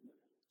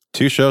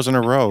 2 shows in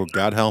a row.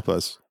 God help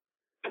us.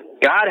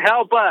 God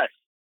help us.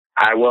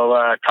 I will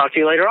talk to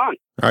you later on.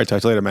 All right.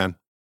 Talk to you later, man.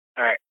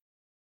 All right.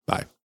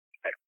 Bye.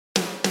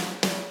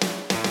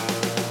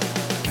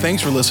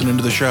 Thanks for listening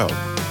to the show.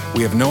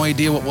 We have no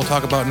idea what we'll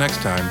talk about next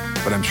time,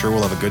 but I'm sure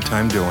we'll have a good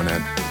time doing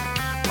it.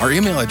 Our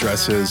email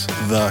address is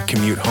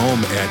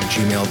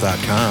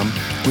thecommutehome@gmail.com.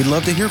 We'd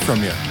love to hear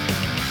from you.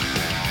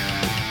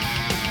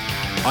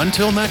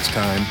 Until next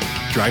time,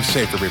 drive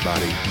safe,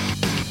 everybody.